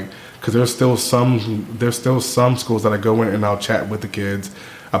school, because there's still some schools that I go in and I'll chat with the kids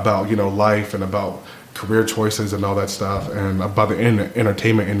about life and about career choices and all that stuff, and about the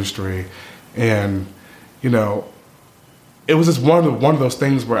entertainment industry. And it was just one of those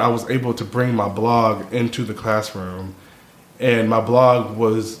things where I was able to bring my blog into the classroom, and my blog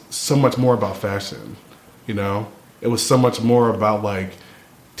was so much more about fashion. It was so much more about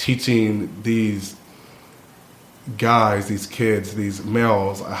teaching these guys, these kids, these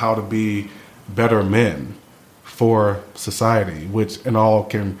males, how to be better men for society, which in all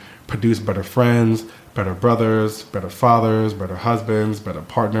can produce better friends, better brothers, better fathers, better husbands, better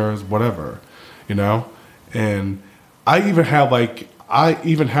partners, whatever, And I even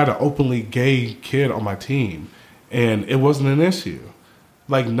had an openly gay kid on my team, and it wasn't an issue.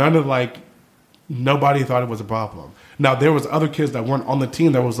 Nobody thought it was a problem. Now, there was other kids that weren't on the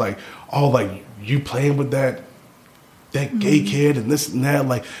team that was you playing with that gay kid and this and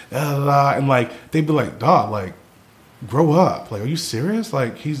that, and they'd be like, dog, grow up. Are you serious?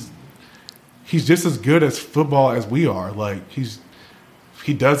 He's just as good at football as we are. He's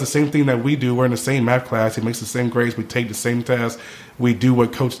he does the same thing that we do. We're in the same math class. He makes the same grades. We take the same tests. We do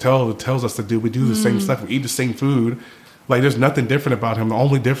what coach tells us to do. We do the same stuff. We eat the same food. Like, there's nothing different about him. The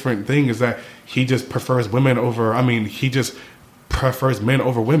only different thing is that he just prefers women over, he just prefers men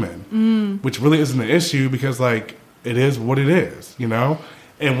over women, which really isn't an issue because, like, it is what it is, you know?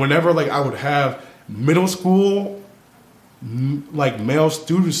 And whenever, like, I would have middle school, like, male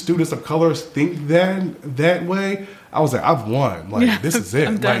students of color think that way, I was like, I've won. Like, this is it.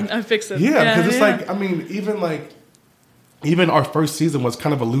 I'm done. Like, I fixed it. Yeah, because it's like, even our first season was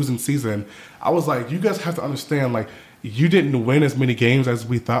kind of a losing season. I was like, you guys have to understand, like, you didn't win as many games as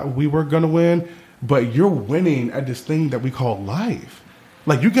we thought we were going to win, but you're winning at this thing that we call life.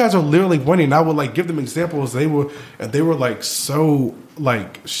 Like, you guys are literally winning. I would, like, give them examples. They were like, so,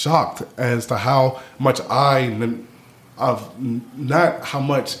 like, shocked as to how much not how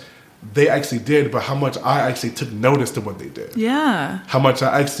much they actually did, but how much I actually took notice to what they did. Yeah. How much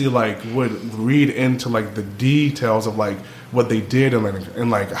I actually, like, would read into, like, the details of, like, what they did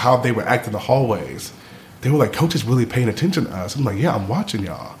and like, how they would act in the hallways. They were like, coach is really paying attention to us. I'm like, yeah, I'm watching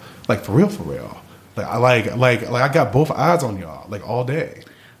y'all. Like, for real. Like, I got both eyes on y'all, like, all day.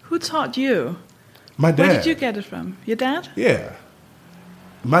 Who taught you? My dad. Where did you get it from? Your dad? Yeah.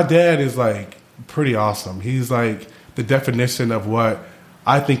 My dad is, like, pretty awesome. He's, like, the definition of what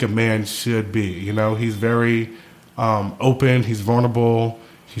I think a man should be. You know, he's very open. He's vulnerable.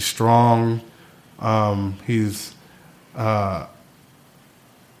 He's strong. When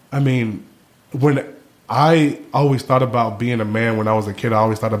I always thought about being a man when I was a kid, I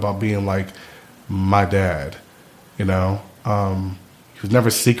always thought about being like my dad, you know. He was never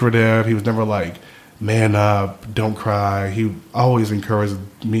secretive. He was never like, man up, don't cry. He always encouraged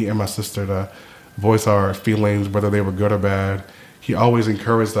me and my sister to voice our feelings, whether they were good or bad. He always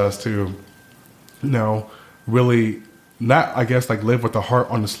encouraged us to, you know, really not, I guess, like, live with the heart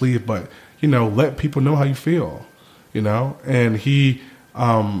on the sleeve, but, you know, let people know how you feel, you know. And he's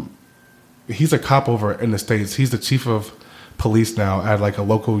a cop over in the States. He's the chief of police now at, like, a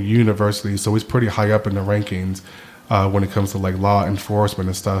local university, so he's pretty high up in the rankings when it comes to, like, law enforcement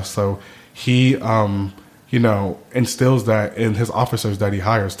and stuff. So he, you know, instills that in his officers that he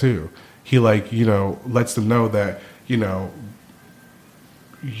hires too. He, like, you know, lets them know that, you know,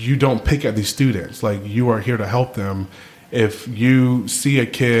 you don't pick at these students. Like, you are here to help them. If you see a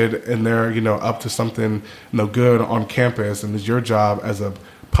kid and they're, you know, up to something no good on campus, and it's your job as a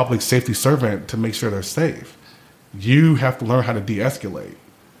public safety servant to make sure they're safe, you have to learn how to de-escalate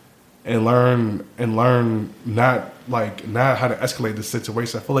and learn not how to escalate the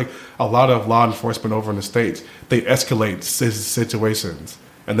situation. I feel like a lot of law enforcement over in the States, they escalate situations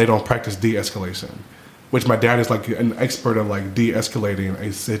and they don't practice de-escalation, which my dad is, like, an expert of, like, de-escalating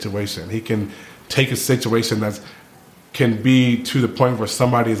a situation. He can take a situation that's can be to the point where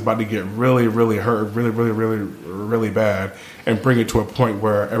somebody is about to get really, really hurt, really bad, and bring it to a point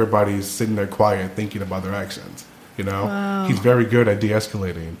where everybody's sitting there quiet thinking about their actions. You know, Wow. He's very good at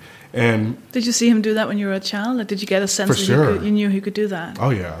de-escalating. And Did you see him do that when you were a child? Or did you get a sense For that sure. you knew he could do that? oh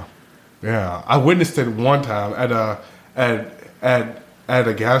yeah, I witnessed it one time at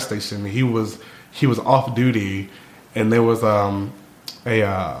a gas station. He was off duty, and there was a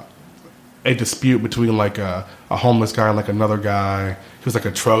dispute between, like, a homeless guy and, like, another guy. He was, like,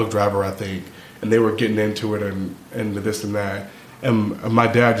 a truck driver, I think, and they were getting into it and this and that. And my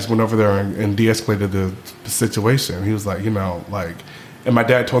dad just went over there and de-escalated the situation. He was like, you know, like, and my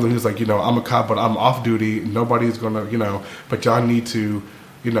dad told him, he was like, you know, I'm a cop, but I'm off duty. Nobody's gonna, you know, but y'all need to,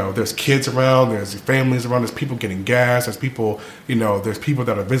 you know, there's kids around, there's families around, there's people getting gas, there's people, you know, there's people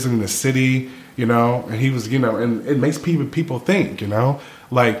that are visiting the city, you know. And he was, you know, and it makes people think, you know,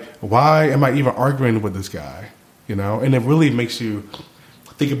 like, why am I even arguing with this guy, you know? And it really makes you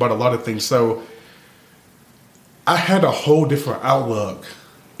think about a lot of things. So I had a whole different outlook,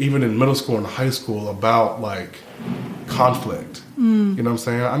 even in middle school and high school, about, like, conflict. You know what I'm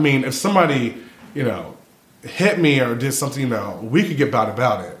saying? I mean, if somebody, you know, hit me or did something, you know, we could get bad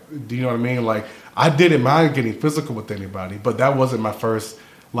about it. Do you know what I mean? Like, I didn't mind getting physical with anybody, but that wasn't my first,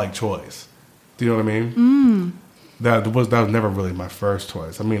 like, choice. Do you know what I mean? That was never really my first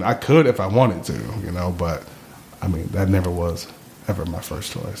choice. I mean, I could if I wanted to, you know, but I mean, that never was ever my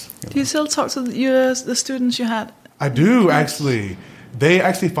first choice. You know? Do you still talk to the students you had? I do, actually. They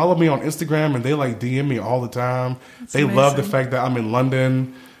actually follow me on Instagram, and they, like, DM me all the time. They love the fact that I'm in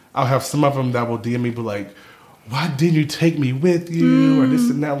London. I'll have some of them that will DM me, but, like, why didn't you take me with you? Or this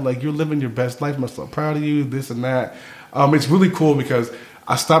and that. Like, you're living your best life. I'm so proud of you, this and that. It's really cool because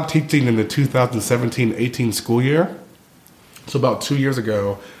I stopped teaching in the 2017-18 school year. So about 2 years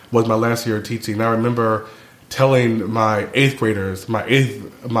ago was my last year of teaching. I remember telling my eighth graders, my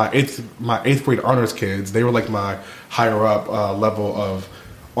eighth grade honors kids, they were like my higher up level of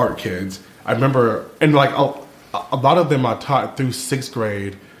art kids. I remember, and like a lot of them I taught through sixth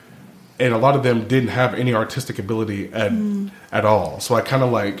grade, and a lot of them didn't have any artistic ability at all. So I kind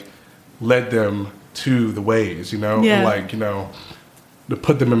of like led them to the ways, and like, to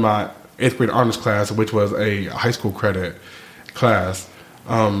put them in my eighth grade honors class, which was a high school credit class.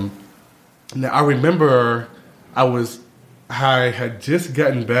 Now I remember I had just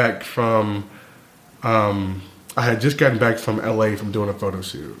gotten back from LA from doing a photo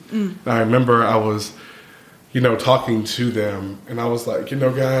shoot. And I remember I was, talking to them, and I was like,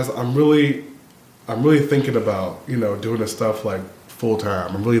 guys, I'm really thinking about, doing this stuff like full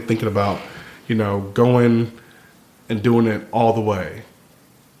time. I'm really thinking about, going and doing it all the way.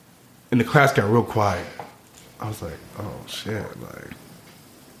 And the class got real quiet. I was like, oh shit, like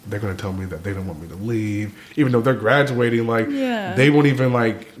they're gonna tell me that they don't want me to leave, even though they're graduating. Like they won't even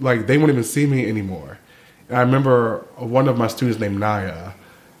they won't even see me anymore. And I remember one of my students named Naya,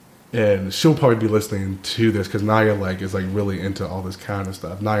 and she'll probably be listening to this because Naya is really into all this kind of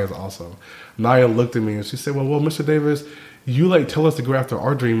stuff. Naya's awesome. Naya looked at me and she said, well, Mr. Davis, you tell us to go after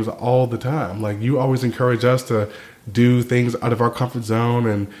our dreams all the time. Like you always encourage us to do things out of our comfort zone,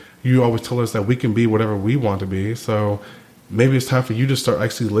 and you always tell us that we can be whatever we want to be. So maybe it's time for you to start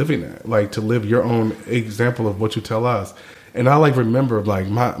actually living it, like to live your own example of what you tell us. And I remember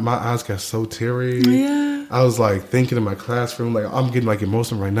my eyes got so teary. Yeah. I was thinking in my classroom, I'm getting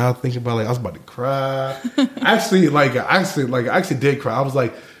emotional right now, thinking about I was about to cry. I actually did cry. I was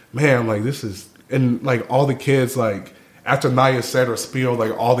like, man, this is, and all the kids, after Naya said her spiel,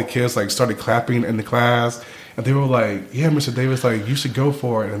 all the kids started clapping in the class, and they were like, yeah, Mr. Davis, you should go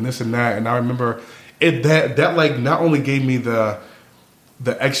for it, and this and that. And I remember that not only gave me the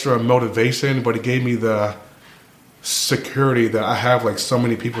extra motivation, but it gave me the security that I have so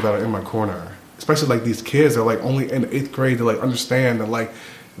many people that are in my corner, especially these kids are only in 8th grade to understand that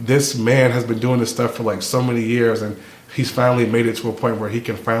this man has been doing this stuff for so many years, and he's finally made it to a point where he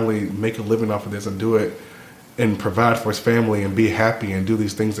can finally make a living off of this and do it and provide for his family and be happy and do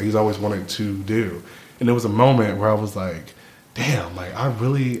these things that he's always wanted to do. And there was a moment where I was like, damn,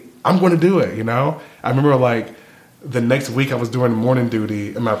 I'm going to do it, I remember the next week I was doing morning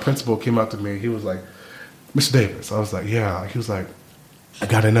duty, and my principal came up to me. He was like, Mr. Davis. I was like, yeah. He was like, I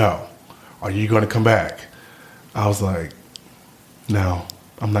got to know, are you going to come back? I was like, no,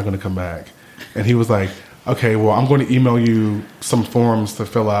 I'm not going to come back. And he was like, okay, well, I'm going to email you some forms to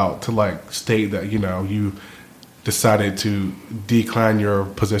fill out to state that, you decided to decline your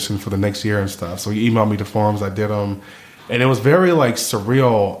position for the next year and stuff. So he emailed me the forms. I did them. And it was very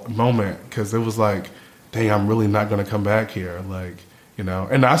surreal moment, because it was dang, I'm really not going to come back here.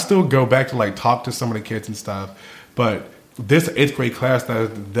 And I still go back to talk to some of the kids and stuff. But this 8th grade class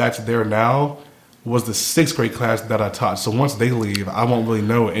that's there now was the 6th grade class that I taught. So once they leave, I won't really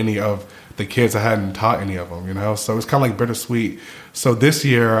know any of the kids. I hadn't taught any of them, So it's kind of bittersweet. So this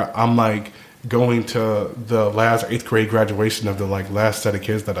year I'm going to the last 8th grade graduation of the last set of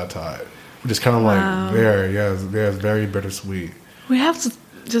kids that I taught, which is kind of it's very bittersweet. We have to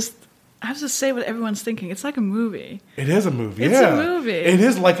I have to say what everyone's thinking. It's like a movie. It is a movie. It's a movie. It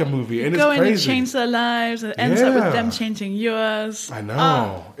is like a movie. And it's crazy. Go in and change their lives, and it ends up with them changing yours. I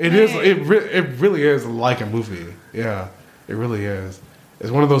know. It is. It really is like a movie. Yeah, it really is. It's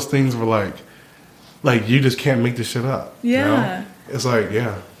one of those things where you just can't make this shit up. Yeah. It's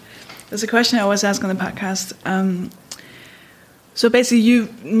yeah. There's a question I always ask on the podcast. So basically, you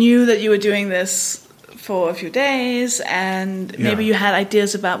knew that you were doing this for a few days, and maybe you had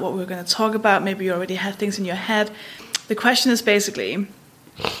ideas about what we were going to talk about. Maybe you already had things in your head. The question is basically,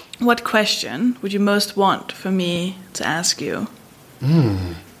 what question would you most want for me to ask you?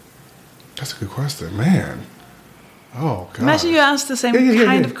 That's a good question, man. Oh, God. Imagine you ask the same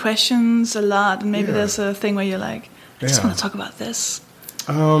kind of questions a lot, and maybe there's a thing where you're I just want to talk about this.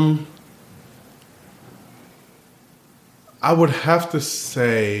 I would have to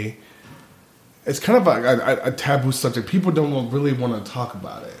say it's kind of a taboo subject. People don't really want to talk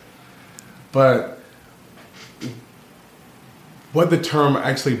about it. But what the term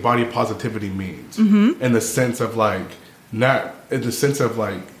actually body positivity means, in the sense of not in the sense of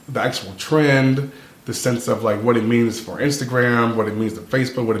the actual trend, the sense of what it means for Instagram, what it means to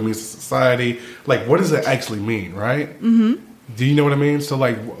Facebook, what it means to society. What does it actually mean, right? Mm-hmm. Do you know what I mean? So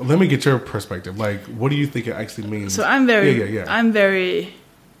let me get your perspective. What do you think it actually means? So I'm very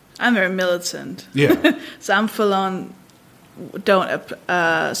militant. Yeah. So I'm full on don't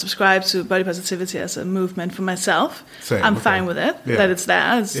subscribe to body positivity as a movement for myself. Same, I'm okay. fine with it, that it's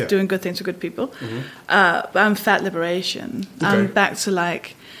there, it's Yeah. doing good things for good people. But I'm fat liberation. I'm back to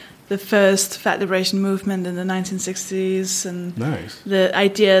like the first fat liberation movement in the 1960s, and Nice. the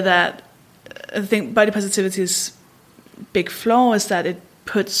idea that I think body positivity's big flaw is that it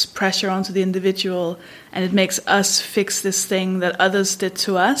puts pressure onto the individual, and it makes us fix this thing that others did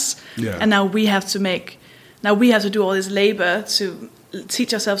to us. Yeah. And now we have to do all this labor to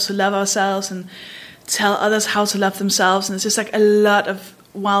teach ourselves to love ourselves and tell others how to love themselves. And it's just like a lot of,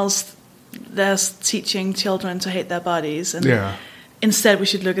 whilst there's teaching children to hate their bodies, and instead we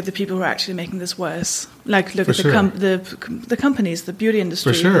should look at the people who are actually making this worse. Like look at the companies, the beauty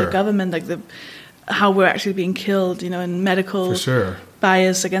industry, the government, like how we're actually being killed, in medical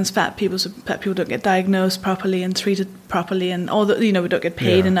bias against fat people, so fat people don't get diagnosed properly and treated properly, and all the, we don't get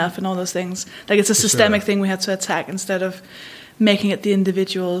paid enough, and all those things. Like it's a systemic thing we have to attack, instead of making it the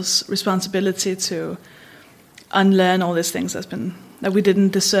individual's responsibility to unlearn all these things that we didn't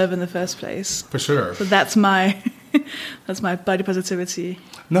deserve in the first place. For sure. So that's my body positivity.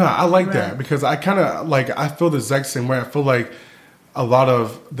 No, I like that, because I kind of I feel the exact same way. I feel like a lot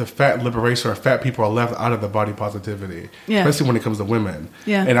of the fat liberation or fat people are left out of the body positivity, especially when it comes to women.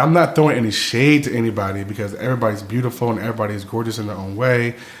 Yeah. And I'm not throwing any shade to anybody, because everybody's beautiful and everybody's gorgeous in their own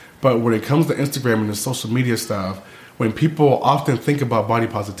way. But when it comes to Instagram and the social media stuff, when people often think about body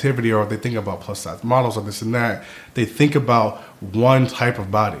positivity, or they think about plus size models or this and that, they think about one type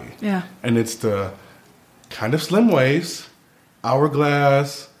of body. Yeah. And it's the kind of slim waist,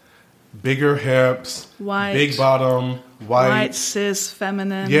 hourglass, bigger hips, white, big bottom, white, cis,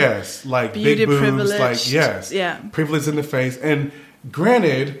 feminine. Yes, like beauty big boobs, privileged. Privilege in the face. And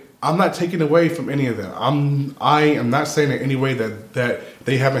granted, I'm not taking away from any of that. I am not saying in any way that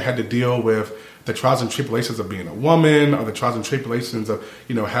they haven't had to deal with the trials and tribulations of being a woman, or the trials and tribulations of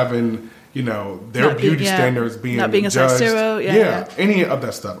having their beauty standards being not being judged. A size zero. Any of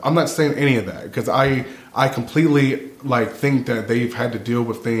that stuff. I'm not saying any of that, because I completely think that they've had to deal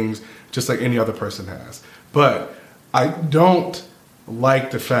with things just like any other person has. But I don't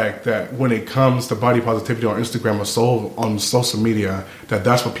like the fact that when it comes to body positivity on Instagram or on social media,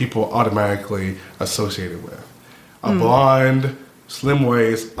 that's what people automatically associate it with. A blonde, slim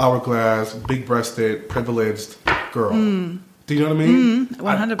waist, hourglass, big-breasted, privileged girl. Do you know what I mean?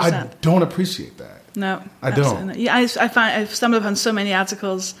 100%. I don't appreciate that. No, I don't. Yeah, I find I've stumbled upon so many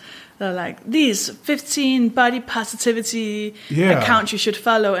articles that are like, these 15 body positivity accounts you should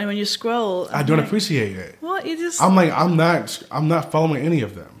follow, and when you scroll, I don't appreciate it. Well, you just I'm not following any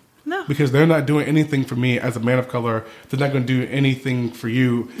of them. No, because they're not doing anything for me as a man of color. They're not going to do anything for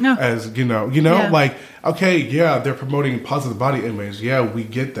you as they're promoting positive body image. Yeah, we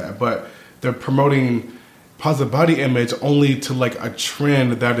get that, but they're promoting positive body image only to a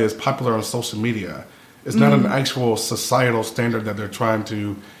trend that is popular on social media. It's not an actual societal standard that they're trying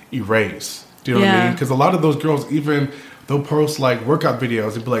to erase. Do you know what I mean? Because a lot of those girls, even they'll post workout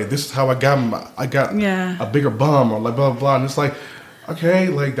videos and be like, "This is how I got a bigger bum," or blah blah blah, and it's like, okay,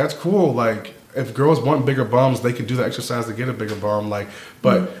 that's cool. If girls want bigger bums, they can do the exercise to get a bigger bum.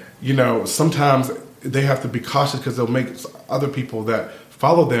 But sometimes they have to be cautious, because they'll make other people that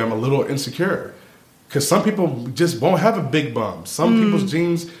follow them a little insecure. Because some people just won't have a big bum. Some people's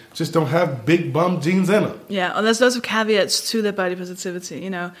genes just don't have big bum genes in them. Yeah, and there's lots of caveats to the body positivity.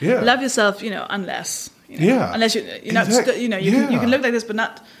 Love yourself. Unless unless you're not. You can look like this, but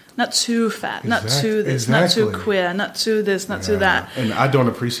not too fat, not too this, not too queer, not too this, not too that. And I don't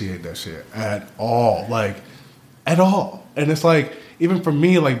appreciate that shit at all. At all. And it's even for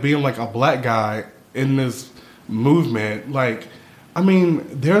me, being a black guy in this movement,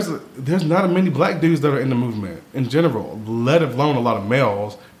 there's not many black dudes that are in the movement in general, let alone a lot of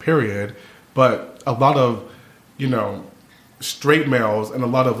males, period. But a lot of, straight males and a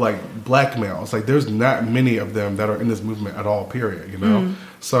lot of black males, there's not many of them that are in this movement at all, period,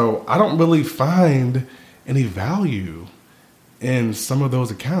 So I don't really find any value in some of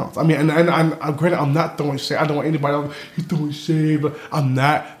those accounts. I mean, and I'm granted, I'm not throwing shade. I don't want anybody else, you're throwing shade, but I'm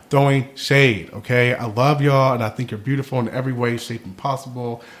not throwing shade, okay? I love y'all, and I think you're beautiful in every way, shape, and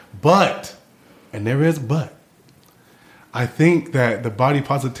possible. But, and there is but, I think that the body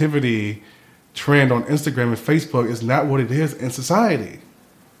positivity trend on Instagram and Facebook is not what it is in society.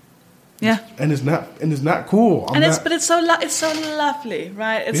 Yeah, and it's not cool. But it's so lovely,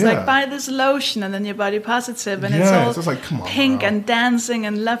 right? It's buy this lotion and then your body positive, and it's all come on, pink and dancing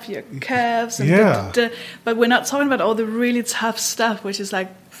and love your curves. And but we're not talking about all the really tough stuff, which is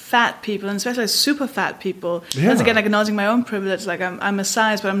fat people, and especially super fat people. Yeah. Once again, acknowledging my own privilege, like I'm a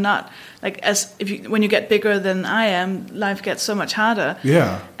size, but I'm not like when you get bigger than I am, life gets so much harder.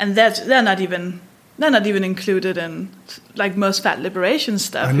 Yeah. And they're not even included in like most fat liberation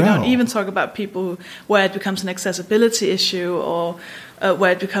stuff. I We know. don't even talk about people where it becomes an accessibility issue, or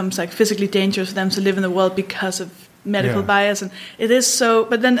where it becomes like physically dangerous for them to live in the world because of medical bias. And it is so.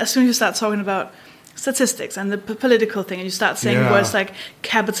 But then as soon as you start talking about statistics and the political thing, and you start saying words like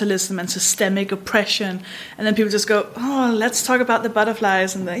capitalism and systemic oppression, and then people just go, oh, let's talk about the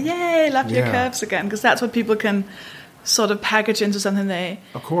butterflies and the yay, love your curves again, because that's what people can sort of package into something that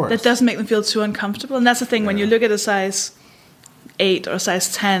doesn't make them feel too uncomfortable. And that's the thing, when you look at a size 8 or a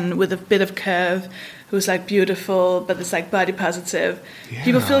size 10 with a bit of curve, who's like beautiful but it's like body positive,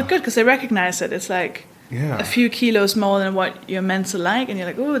 people feel good because they recognize it. It's like a few kilos more than what you're meant to like, and you're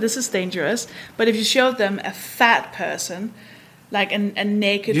like, oh, this is dangerous. But if you showed them a fat person, like a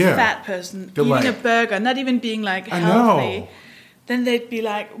naked fat person, They're eating like, a burger, not even being like healthy, then they'd be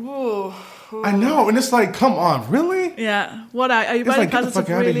like, whoa. I know, and it's like, come on, really? Yeah. What are you It's body like, get the positive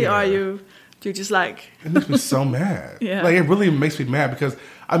fuck outta really? here. Or are you just like... It makes me so mad. Yeah. Like, it really makes me mad because,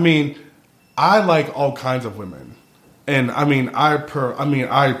 I mean, I like all kinds of women. And, I mean, I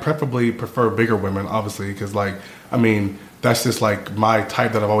preferably prefer bigger women, obviously, because, like, I mean, that's just, like, my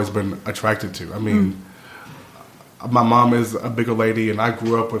type that I've always been attracted to. I mean, my mom is a bigger lady, and I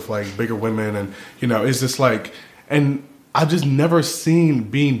grew up with, like, bigger women, and, you know, it's just, like... And I've just never seen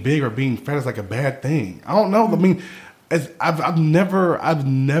being big or being fat as, like, a bad thing. I don't know. I mean, I've never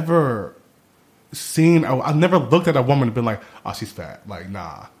looked at a woman and been like, oh, she's fat. Like,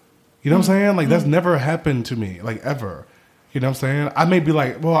 nah. You know what I'm saying? Like, that's never happened to me, like, ever. You know what I'm saying? I may be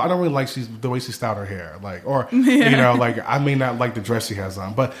like, well, I don't really like the way she styled her hair. Like, or, you know, like, I may not like the dress she has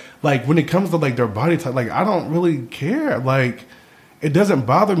on. But, like, when it comes to, like, their body type, like, I don't really care. Like, it doesn't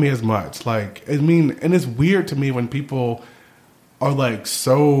bother me as much. Like, I mean, and it's weird to me when people are, like,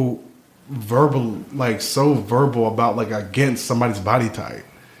 so verbal about, like, against somebody's body type.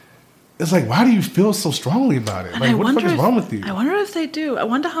 It's like, why do you feel so strongly about it? And like, what the fuck is wrong with you? I wonder if they do. I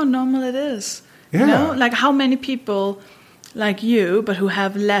wonder how normal it is. Yeah. You know? Like, how many people like you, but who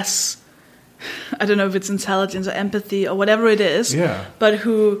have less, I don't know if it's intelligence or empathy or whatever it is, but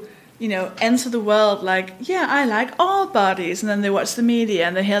who, you know, enter the world like, yeah, I like all bodies. And then they watch the media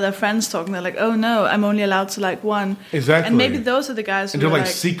and they hear their friends talking. They're like, oh, no, I'm only allowed to like one. Exactly. And maybe those are the guys who and they're are like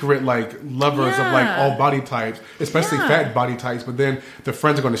secret, like, lovers of, like, all body types, especially fat body types. But then their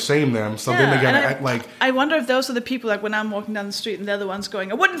friends are going to shame them. So then they got to act like... I wonder if those are the people, like, when I'm walking down the street and they're the ones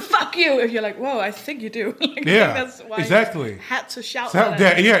going, I wouldn't fuck you. If you're like, whoa, I think you do. Like, I think that's why exactly. you had to shout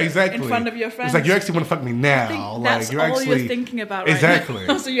exactly. in front of your friends. It's like, you actually want to fuck me now. I think like, that's you're all actually, you're thinking about right exactly.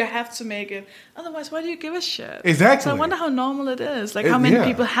 now. So you have to make it. Otherwise, why do you give a shit? Exactly. So I wonder how normal it is. Like, how many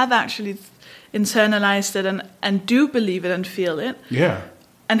people have actually internalized it and do believe it and feel it. Yeah.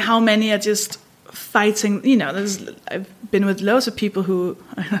 And how many are just fighting. You know, I've been with loads of people,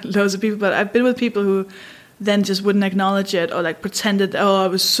 but I've been with people who then just wouldn't acknowledge it or like pretended, oh,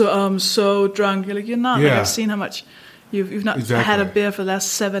 I'm so drunk. You're like, you're not. Like, I've seen how much you've not had a beer for the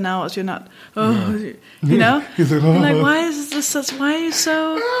last 7 hours. You're not. You know. He's like, like, why is this such? Why are you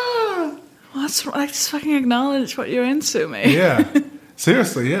so? What's wrong? Like, just fucking acknowledge what you're into, mate. Yeah.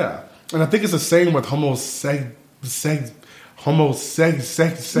 Seriously, yeah. And I think it's the same with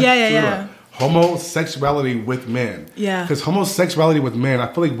homosexuality with men. Yeah. Because homosexuality with men, I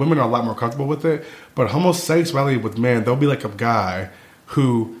feel like women are a lot more comfortable with it. But homosexuality with men, there'll be like a guy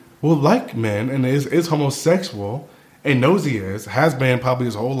who will like men and is homosexual and knows he has been probably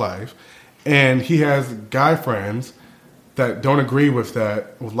his whole life. And he has guy friends that don't agree with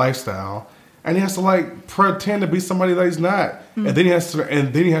that lifestyle. And he has to like pretend to be somebody that he's not. And then he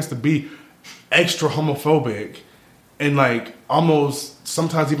has to be extra homophobic and like almost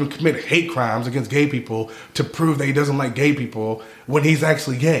sometimes even commit hate crimes against gay people to prove that he doesn't like gay people when he's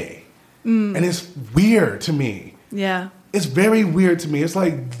actually gay. And it's weird to me. Yeah. It's very weird to me. It's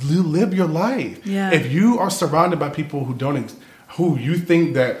like, live your life. Yeah. If you are surrounded by people who you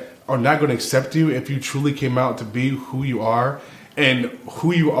think that are not going to accept you if you truly came out to be who you are, and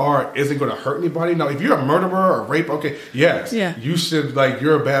who you are isn't going to hurt anybody. Now, if you're a murderer or rape, okay, yes, you should, like,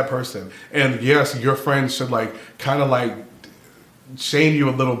 you're a bad person. And yes, your friends should, like, kind of, like, shame you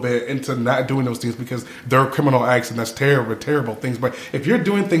a little bit into not doing those things because they're criminal acts and that's terrible things. But if you're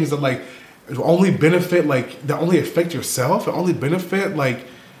doing things that, like, only benefit, like, that only affect yourself, and only benefit, like,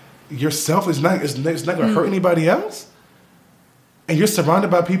 yourself, it's not going to hurt anybody else, and you're surrounded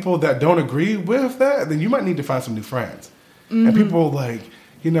by people that don't agree with that, then you might need to find some new friends. And people, like,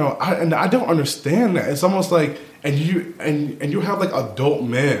 I don't understand that. It's almost like, and you have like adult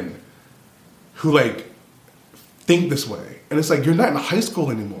men who like think this way, and it's like you're not in high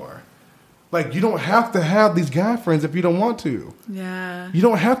school anymore. Like, you don't have to have these guy friends if you don't want to. Yeah. You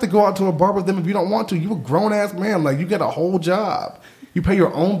don't have to go out to a bar with them if you don't want to. You're a grown ass man. Like, you got a whole job. You pay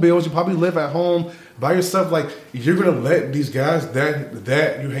your own bills. You probably live at home by yourself. Like, you're gonna let these guys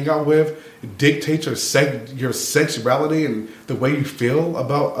that you hang out with dictate your sexuality and the way you feel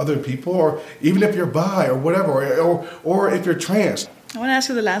about other people, or even if you're bi or whatever, or if you're trans. I want to ask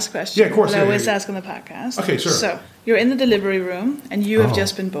you the last question. Yeah, of course. I always ask on the podcast. Okay, sure. So, you're in the delivery room, and you have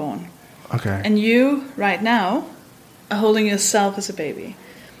just been born. Okay. And you, right now, are holding yourself as a baby.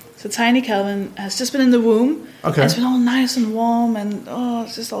 So tiny Kelvin has just been in the womb. Okay. And it's been all nice and warm, and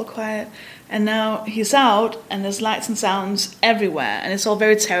it's just all quiet. And now he's out, and there's lights and sounds everywhere, and it's all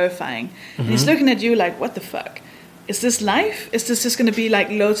very terrifying. And he's looking at you like, what the fuck? Is this life? Is this just going to be like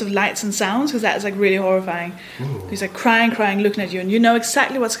loads of lights and sounds? Because that is like really horrifying. Ooh. He's like crying, looking at you, and you know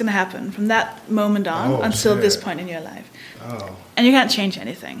exactly what's going to happen from that moment on until this point in your life. Oh. And you can't change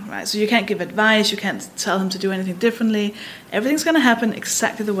anything, right? So you can't give advice, you can't tell him to do anything differently. Everything's going to happen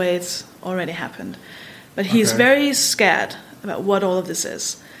exactly the way it's already happened. But he's very scared about what all of this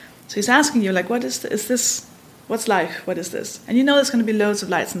is. So he's asking you, like, what is this? What's life? What is this? And you know there's going to be loads of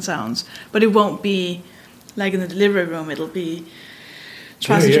lights and sounds, but it won't be like in the delivery room. It'll be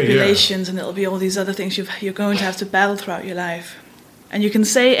trials and tribulations, and it'll be all these other things you're going to have to battle throughout your life. And you can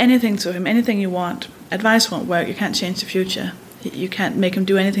say anything to him, anything you want. Advice won't work. You can't change the future. You can't make him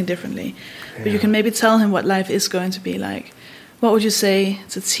do anything differently. Yeah. But you can maybe tell him what life is going to be like. What would you say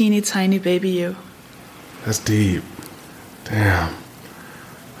to teeny tiny baby you? That's deep. Damn.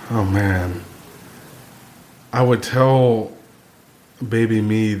 Oh, man. I would tell baby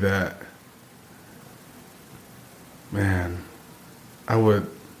me that, man, I would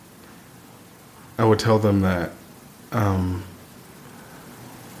tell them that,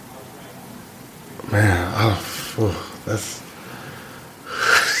 man, that's,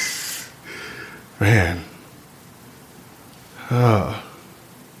 man.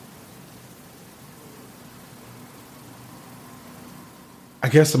 I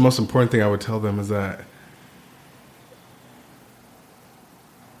guess the most important thing I would tell them is that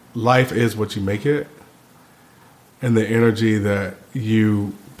life is what you make it, and the energy that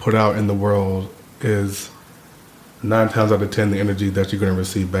you put out in the world is 9 times out of 10 the energy that you're going to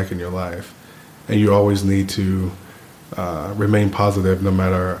receive back in your life. And you always need to remain positive no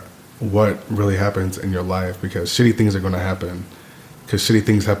matter what really happens in your life, because shitty things are going to happen. Because shitty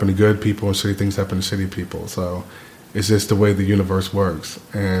things happen to good people and shitty things happen to shitty people. So it's just the way the universe works.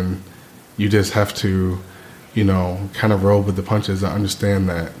 And you just have to, kind of roll with the punches and understand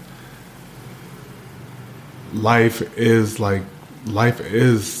that life is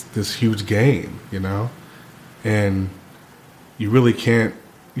this huge game, and you really can't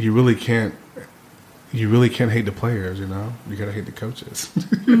hate the players, you gotta hate the coaches.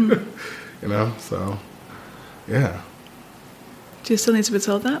 So yeah. Do you still need to be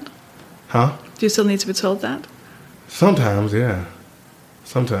told that? Huh? Do you still need to be told that? Sometimes, yeah.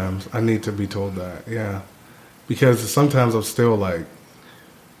 Sometimes I need to be told that, yeah. Because sometimes I'm still like,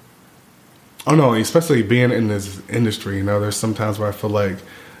 oh no, especially being in this industry, there's some times where I feel like,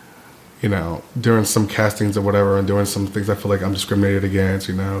 during some castings or whatever, and doing some things I feel like I'm discriminated against,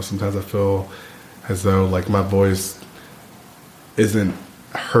 Sometimes I feel as though like my voice isn't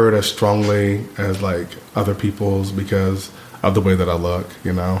heard as strongly as like other people's because of the way that I look,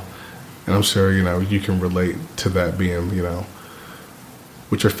 And I'm sure, you can relate to that being,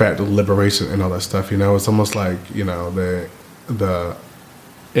 with your fat liberation and all that stuff, It's almost like, the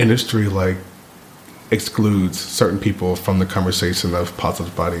industry like excludes certain people from the conversation of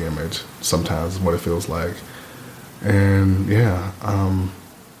positive body image. Sometimes is what it feels like. And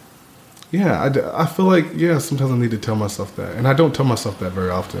I feel like, sometimes I need to tell myself that. And I don't tell myself that very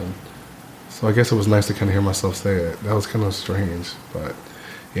often. So I guess it was nice to kind of hear myself say it. That was kind of strange. But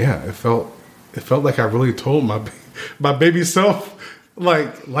yeah, it felt like I really told my baby self,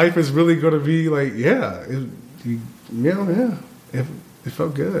 like, life is really going to be like, it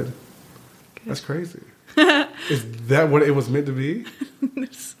felt good. That's crazy. Is that what it was meant to be?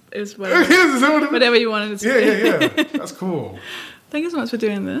 It's whatever you wanted it to be. Yeah. That's cool. Thank you so much for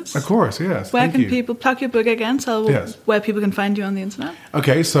doing this. Of course, yes. Where can people plug your book again? Tell where people can find you on the internet.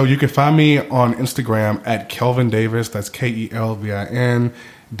 Okay, so you can find me on Instagram at Kelvin Davis. That's KELVIN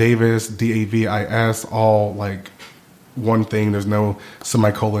Davis, DAVIS, all like one thing. There's no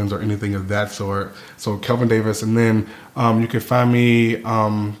semicolons or anything of that sort. So Kelvin Davis, and then you can find me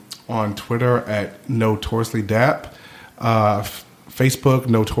on Twitter at Notoriously Dap. Facebook,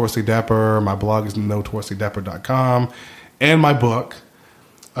 Notoriously Dapper. My blog is notoriously-dapper.com. And my book,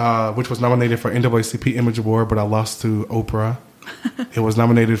 which was nominated for NAACP Image Award, but I lost to Oprah. It was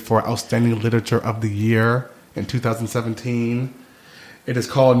nominated for Outstanding Literature of the Year in 2017. It is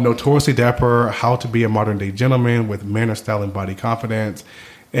called Notoriously Dapper, How to Be a Modern Day Gentleman with Manner, Style, and Body Confidence.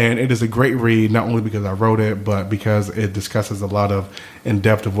 And it is a great read, not only because I wrote it, but because it discusses a lot of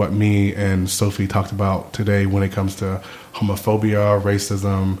in-depth of what me and Sophie talked about today when it comes to homophobia,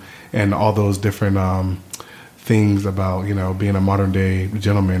 racism, and all those different things about, being a modern day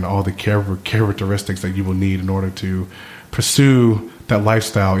gentleman, all the characteristics that you will need in order to pursue that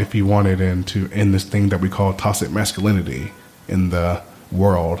lifestyle if you want it, and to end this thing that we call toxic masculinity in the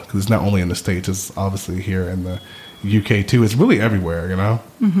world. Because it's not only in the States, it's obviously here in the UK too. It's really everywhere,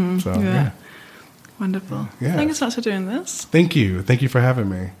 Mm-hmm. So yeah. Wonderful. Yeah. Thank you so much for doing this. Thank you for having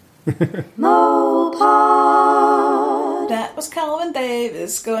me. Mopod. That was Calvin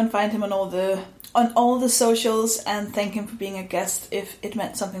Davis. Go and find him on all the socials and thank him for being a guest if it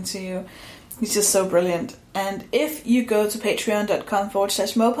meant something to you. He's just so brilliant. And if you go to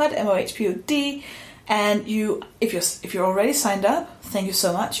patreon.com/mopod, MOHPOD, and if you're already signed up, thank you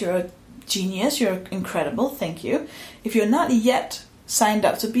so much. You're a genius. You're incredible. Thank you. If you're not yet signed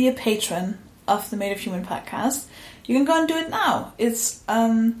up to be a patron of the Made of Human podcast, you can go and do it now. It's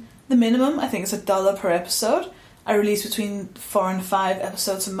the minimum, I think it's $1 per episode. I release between 4 and 5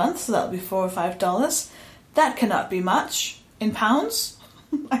 episodes a month, so that'll be $4 or $5. That cannot be much in pounds,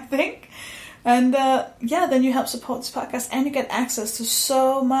 I think. And then you help support this podcast, and you get access to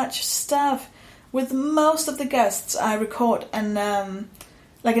so much stuff. With most of the guests, I record an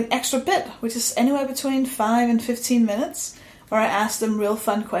extra bit, which is anywhere between 5 and 15 minutes, where I ask them real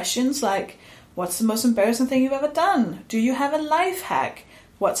fun questions like, what's the most embarrassing thing you've ever done? Do you have a life hack?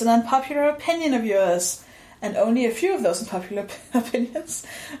 What's an unpopular opinion of yours? And only a few of those unpopular opinions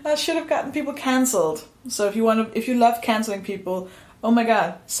should have gotten people cancelled. So if you love cancelling people, oh my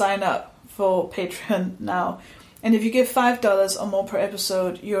god, sign up for Patreon now. And if you give $5 or more per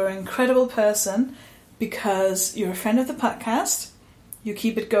episode, you're an incredible person because you're a friend of the podcast, you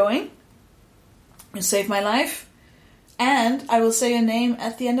keep it going, you save my life, and I will say your name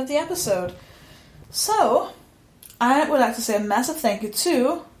at the end of the episode. So, I would like to say a massive thank you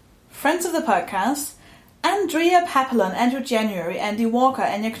to friends of the podcast, Andrea Papillon, Andrew January, Andy Walker,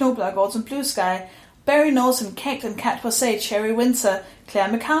 Anya Knobler, Golden Blue Sky, Barry Nolson, Kate and Kat Posse, Cherry Winter, Claire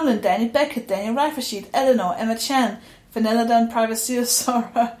McCowlin, Danny Beckett, Daniel Reifersheet, Eleanor, Emma Chan, Vanilla Dunn,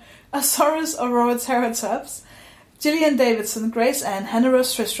 Privacyosora, Asaurus Aurora Terratops, Gillian Davidson, Grace Ann, Hannah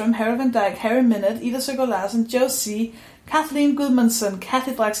Rose Tristram, Harry Van Dyke, Harry Minute, Ida Sugar Larsen, Joe C., Kathleen Goodmanson,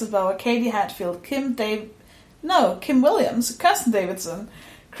 Kathy Drexelbauer, Katie Hatfield, Kim Williams, Kirsten Davidson,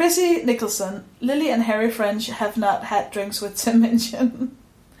 Chrissy Nicholson, Lily and Harry French have not had drinks with Tim Minchin.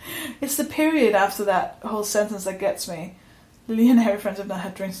 It's the period after that whole sentence that gets me. Lily and Harry French have not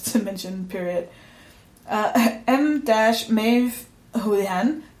had drinks with Tim Minchin, period. M-Maeve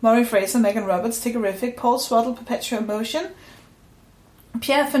Houlihan, Maury Fraser, Megan Roberts, Tiggerific, Paul Swaddle, Perpetual Motion,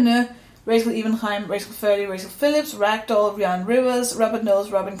 Pierre Feneux, Rachel Evenheim, Rachel Furley, Rachel Phillips, Ragdoll, Ryan Rivers, Robert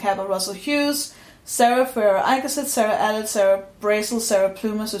Knowles, Robin Cabell, Russell Hughes, Sarah Ferrer Igerset, Sarah Allett, Sarah Brazel, Sarah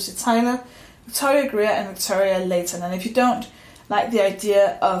Plumer, Susie Tyler, Victoria Greer, and Victoria Layton. And if you don't like the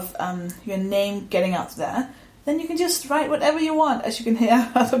idea of your name getting out there, then you can just write whatever you want, as you can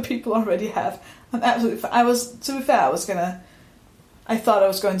hear other people already have. I'm absolutely fine. To be fair, I thought I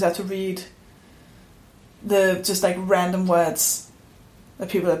was going to have to read the just like random words that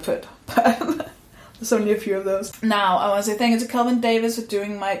people have put, but there's only a few of those. Now, I want to say thank you to Calvin Davis for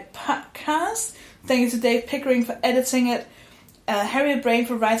doing my podcast. Thank you to Dave Pickering for editing it. Harriet Brain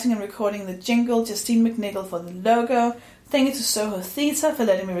for writing and recording the jingle. Justine McNichol for the logo. Thank you to Soho Theatre for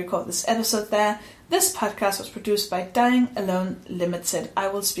letting me record this episode there. This podcast was produced by Dying Alone Limited. I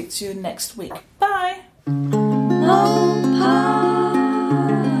will speak to you next week. Bye!